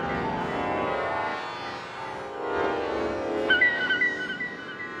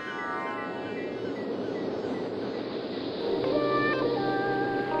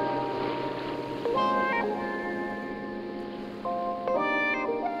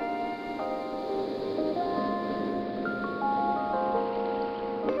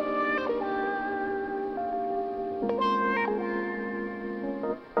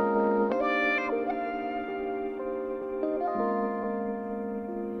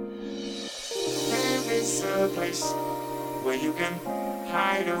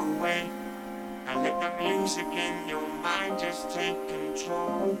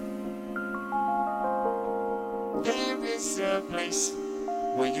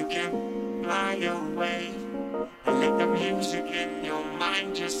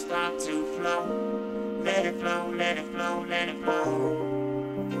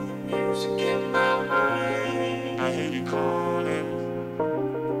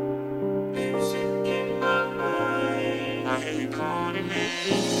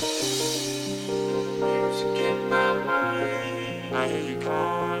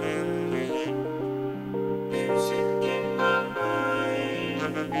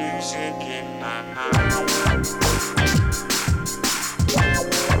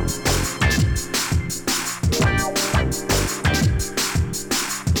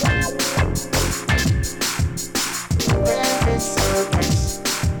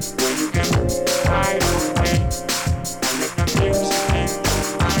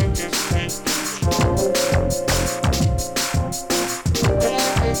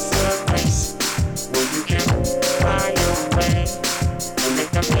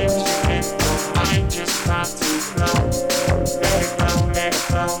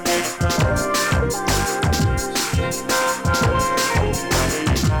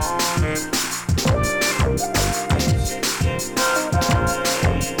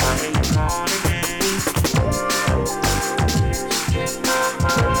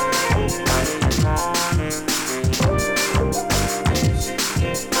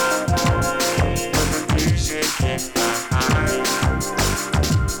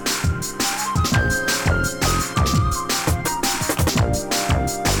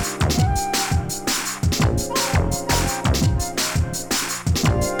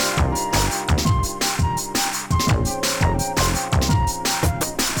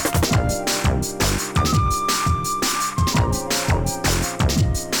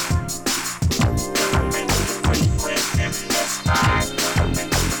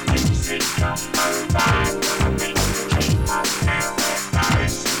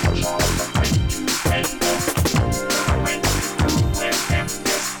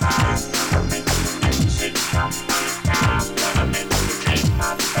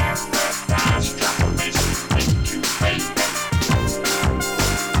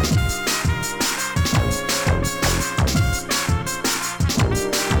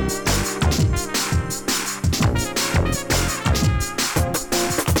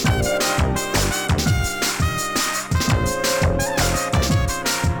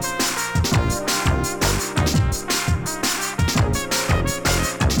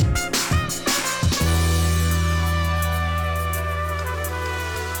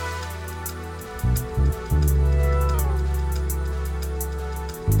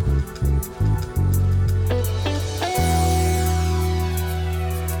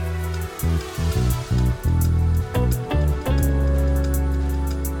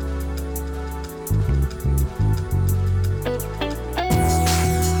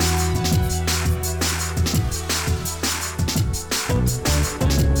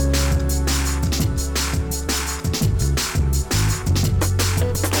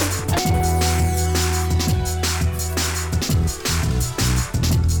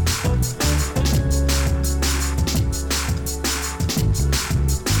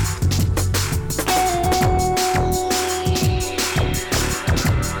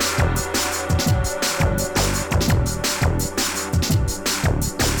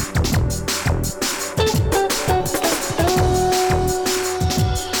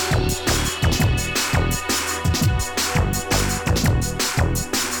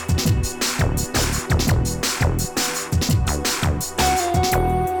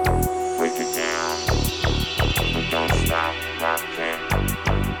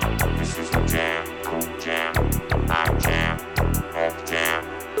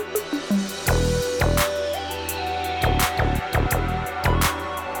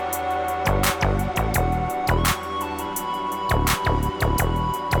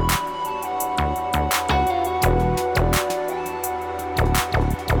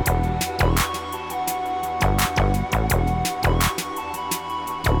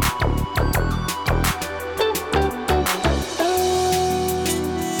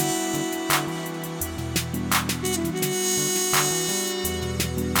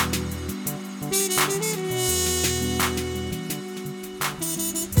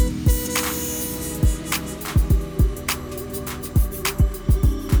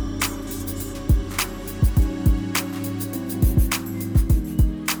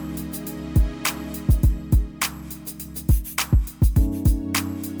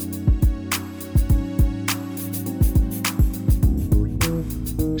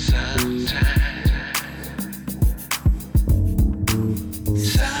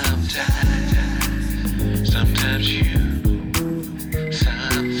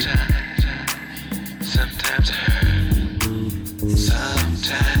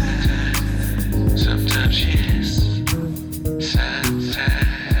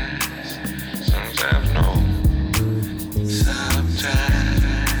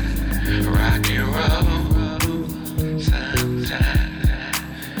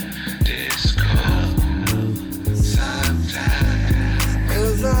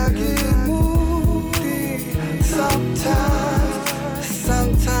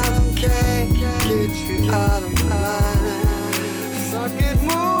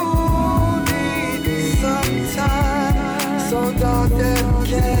 so dark that I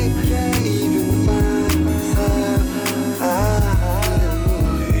can't even find myself.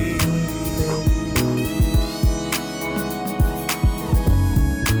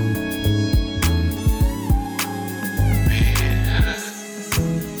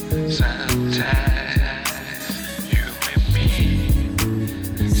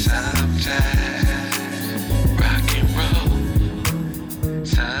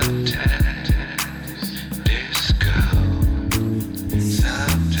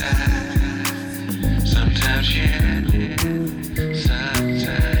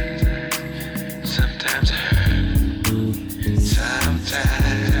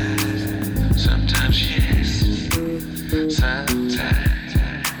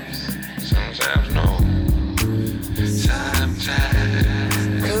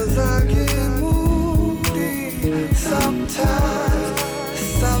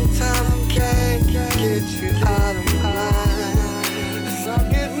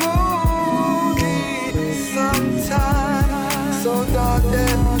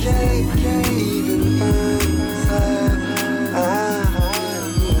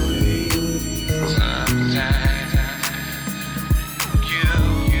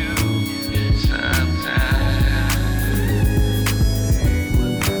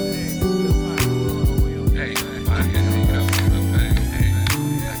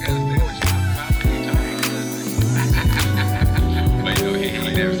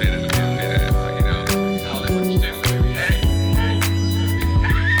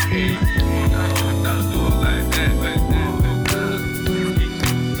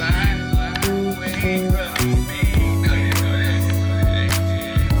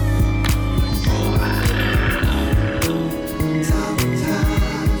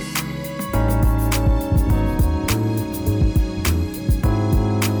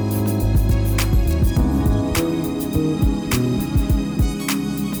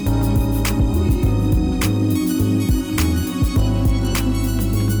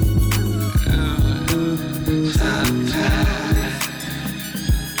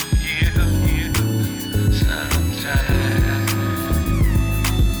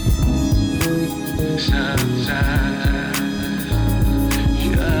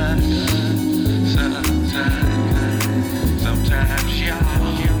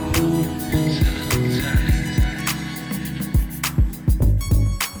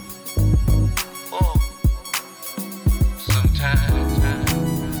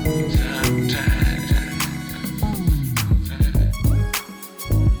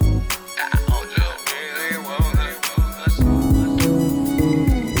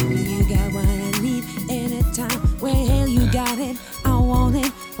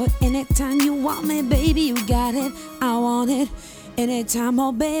 Anytime,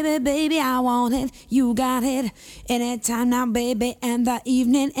 oh baby, baby, I want it. You got it. Anytime now, baby, and the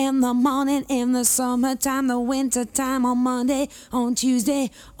evening, and the morning, in the summertime, the winter time, on Monday, on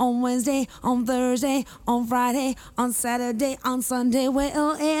Tuesday, on Wednesday, on Thursday, on Friday, on Saturday, on Sunday.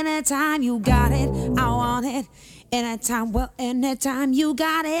 Well, anytime you got it, I want it. Anytime, well, anytime you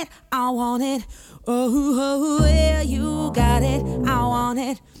got it, I want it. Oh, well, you got it, I want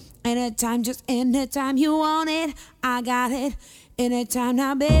it. Anytime, just anytime you want it, I got it. Anytime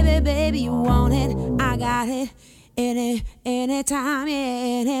now, baby, baby, you want it, I got it. Anytime,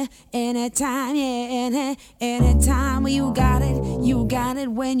 yeah, anytime, yeah, anytime you got it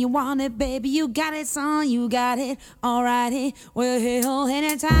when you want it, baby, you got it, son, you got it, alrighty. Well, hell,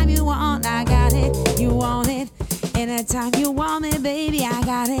 anytime you want, I got it, you want it. Anytime you want me, baby, I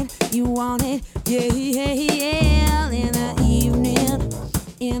got it, you want it, yeah, yeah, yeah. In the evening,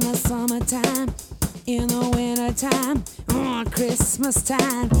 in the summertime, in the wintertime, on Christmas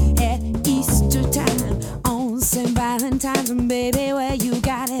time, at Easter time, on St. Valentine's, and baby, well, you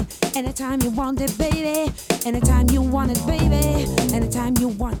got it. Anytime you want it, baby. Anytime you want it, baby. Anytime you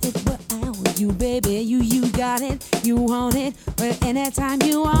want it, well, I want you, baby. You got it. You want it. Well, anytime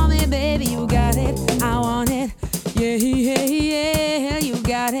you want me, baby, you got it. I want it. Yeah, yeah, yeah. You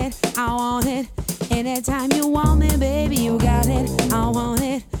got it. I want it. Anytime you want me, baby, you got it. I want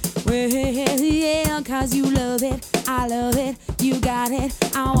it. Well, yeah, cause you love it, I love it, you got it,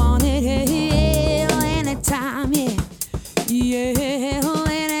 I want it, yeah, anytime, yeah, yeah,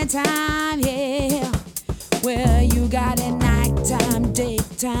 anytime, yeah, well, you got it, nighttime,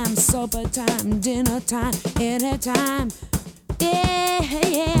 daytime, supper time, dinner time, anytime, yeah,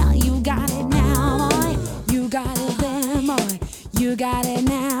 yeah, you got it now, boy, you got it then, boy, you got it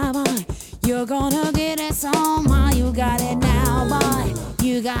now, boy, you're gonna get it somewhere, you got it now, boy.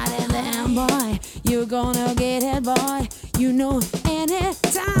 You got it then, boy. You're gonna get it, boy. You know,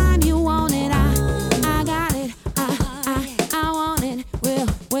 anytime you want it, I got it.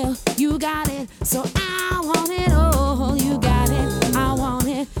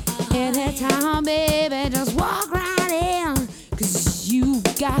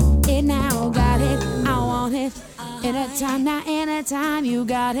 it now, got it, I want it. Anytime now, anytime, you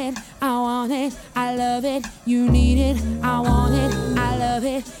got it, I want it, I love it, you need it, I want it, I love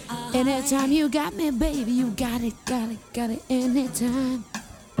it. Anytime you got me, baby, you got it, anytime.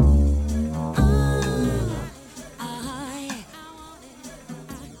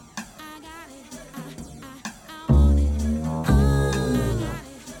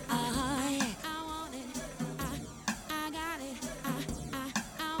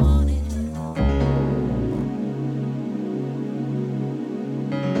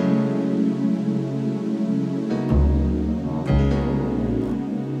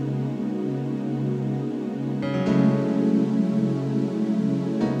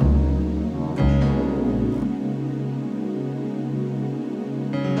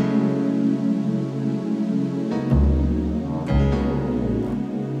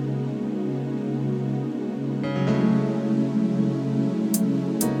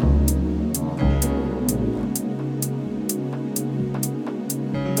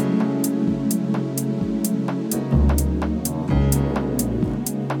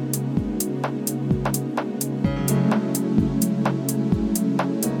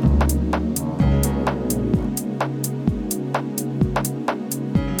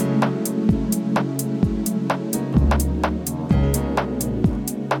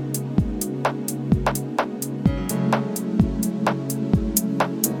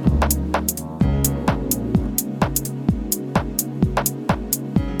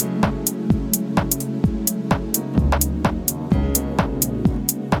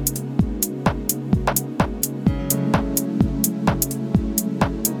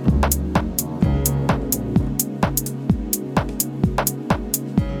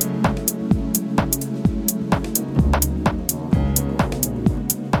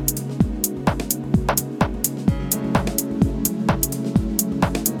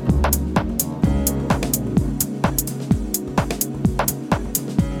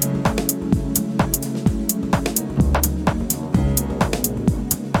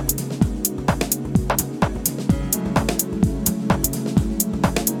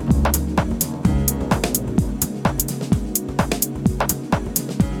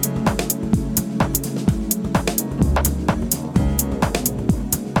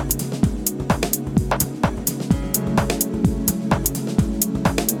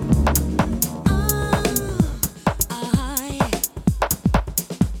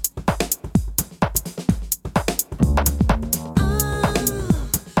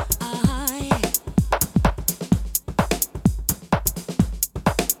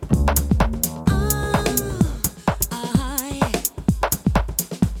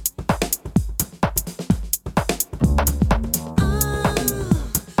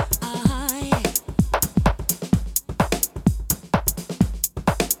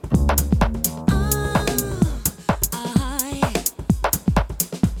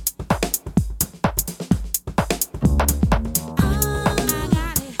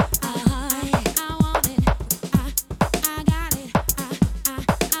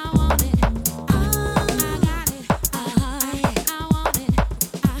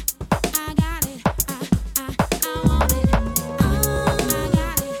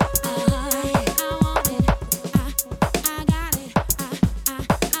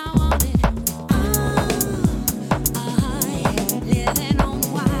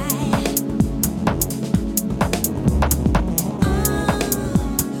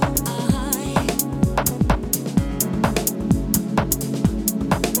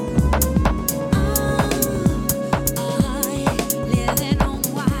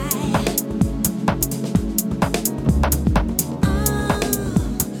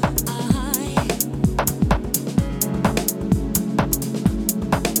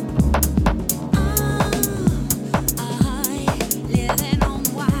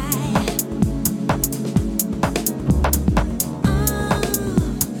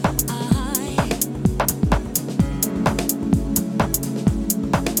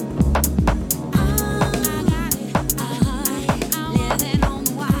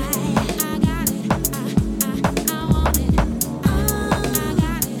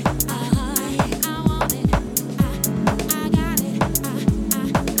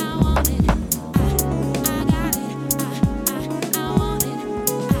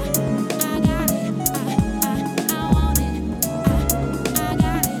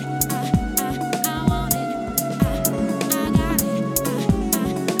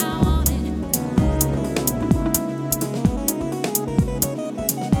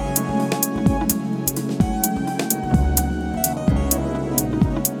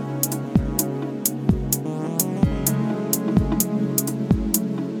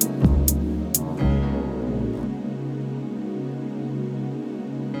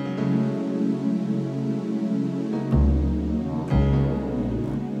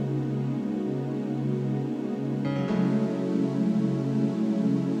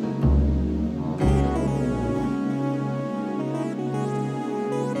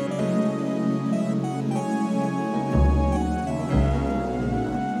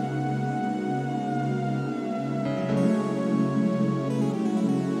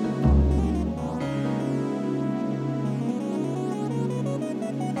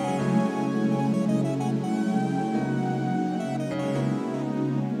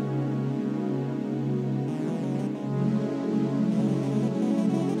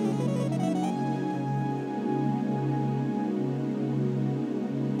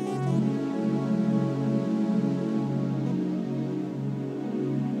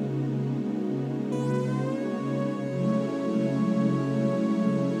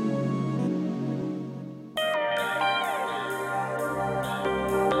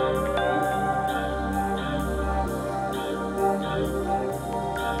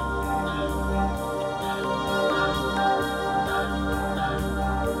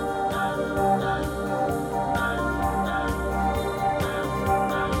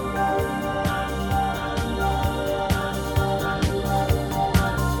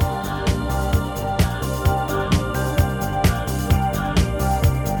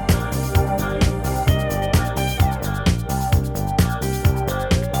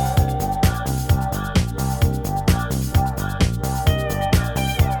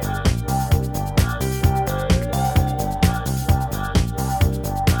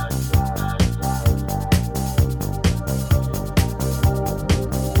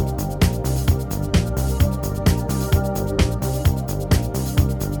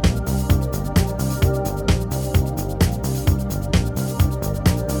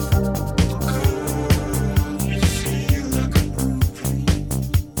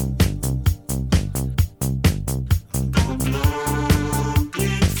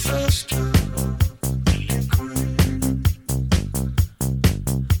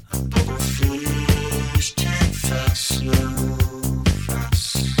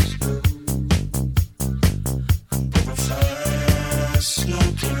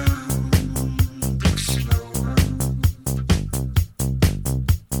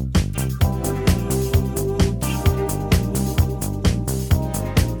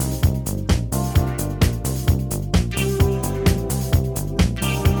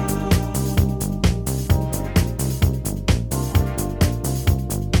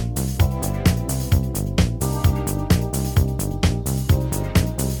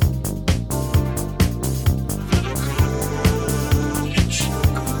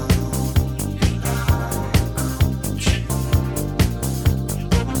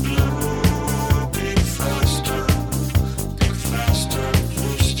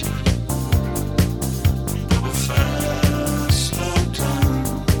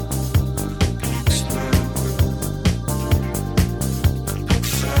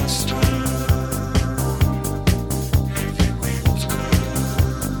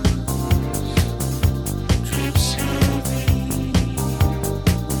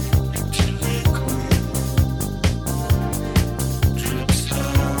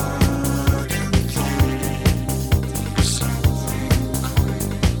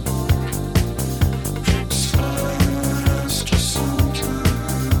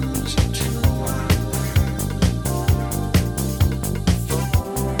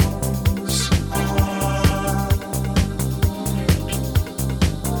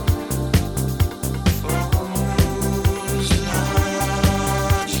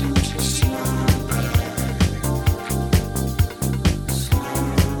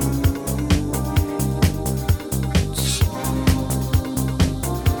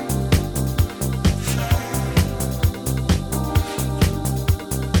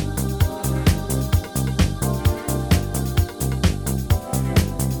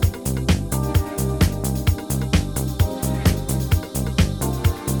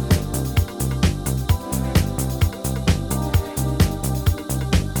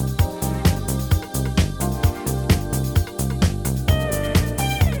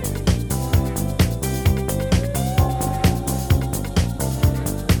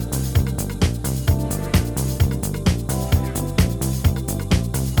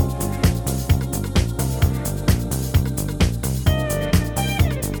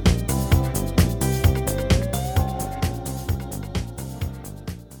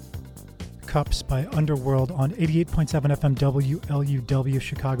 Cups by Underworld on 88.7 FM WLUW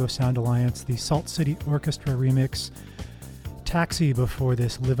Chicago Sound Alliance, the Salt City Orchestra remix. Taxi before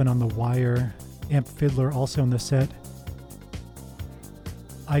this, Living on the Wire. Amp Fiddler also in the set.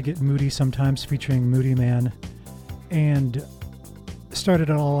 I Get Moody Sometimes featuring Moody Man. And started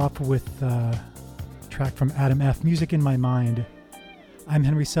it all off with a track from Adam F., Music in My Mind. I'm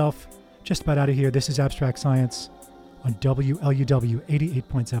Henry Self, just about out of here. This is Abstract Science on WLUW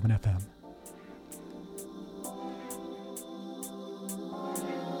 88.7 FM.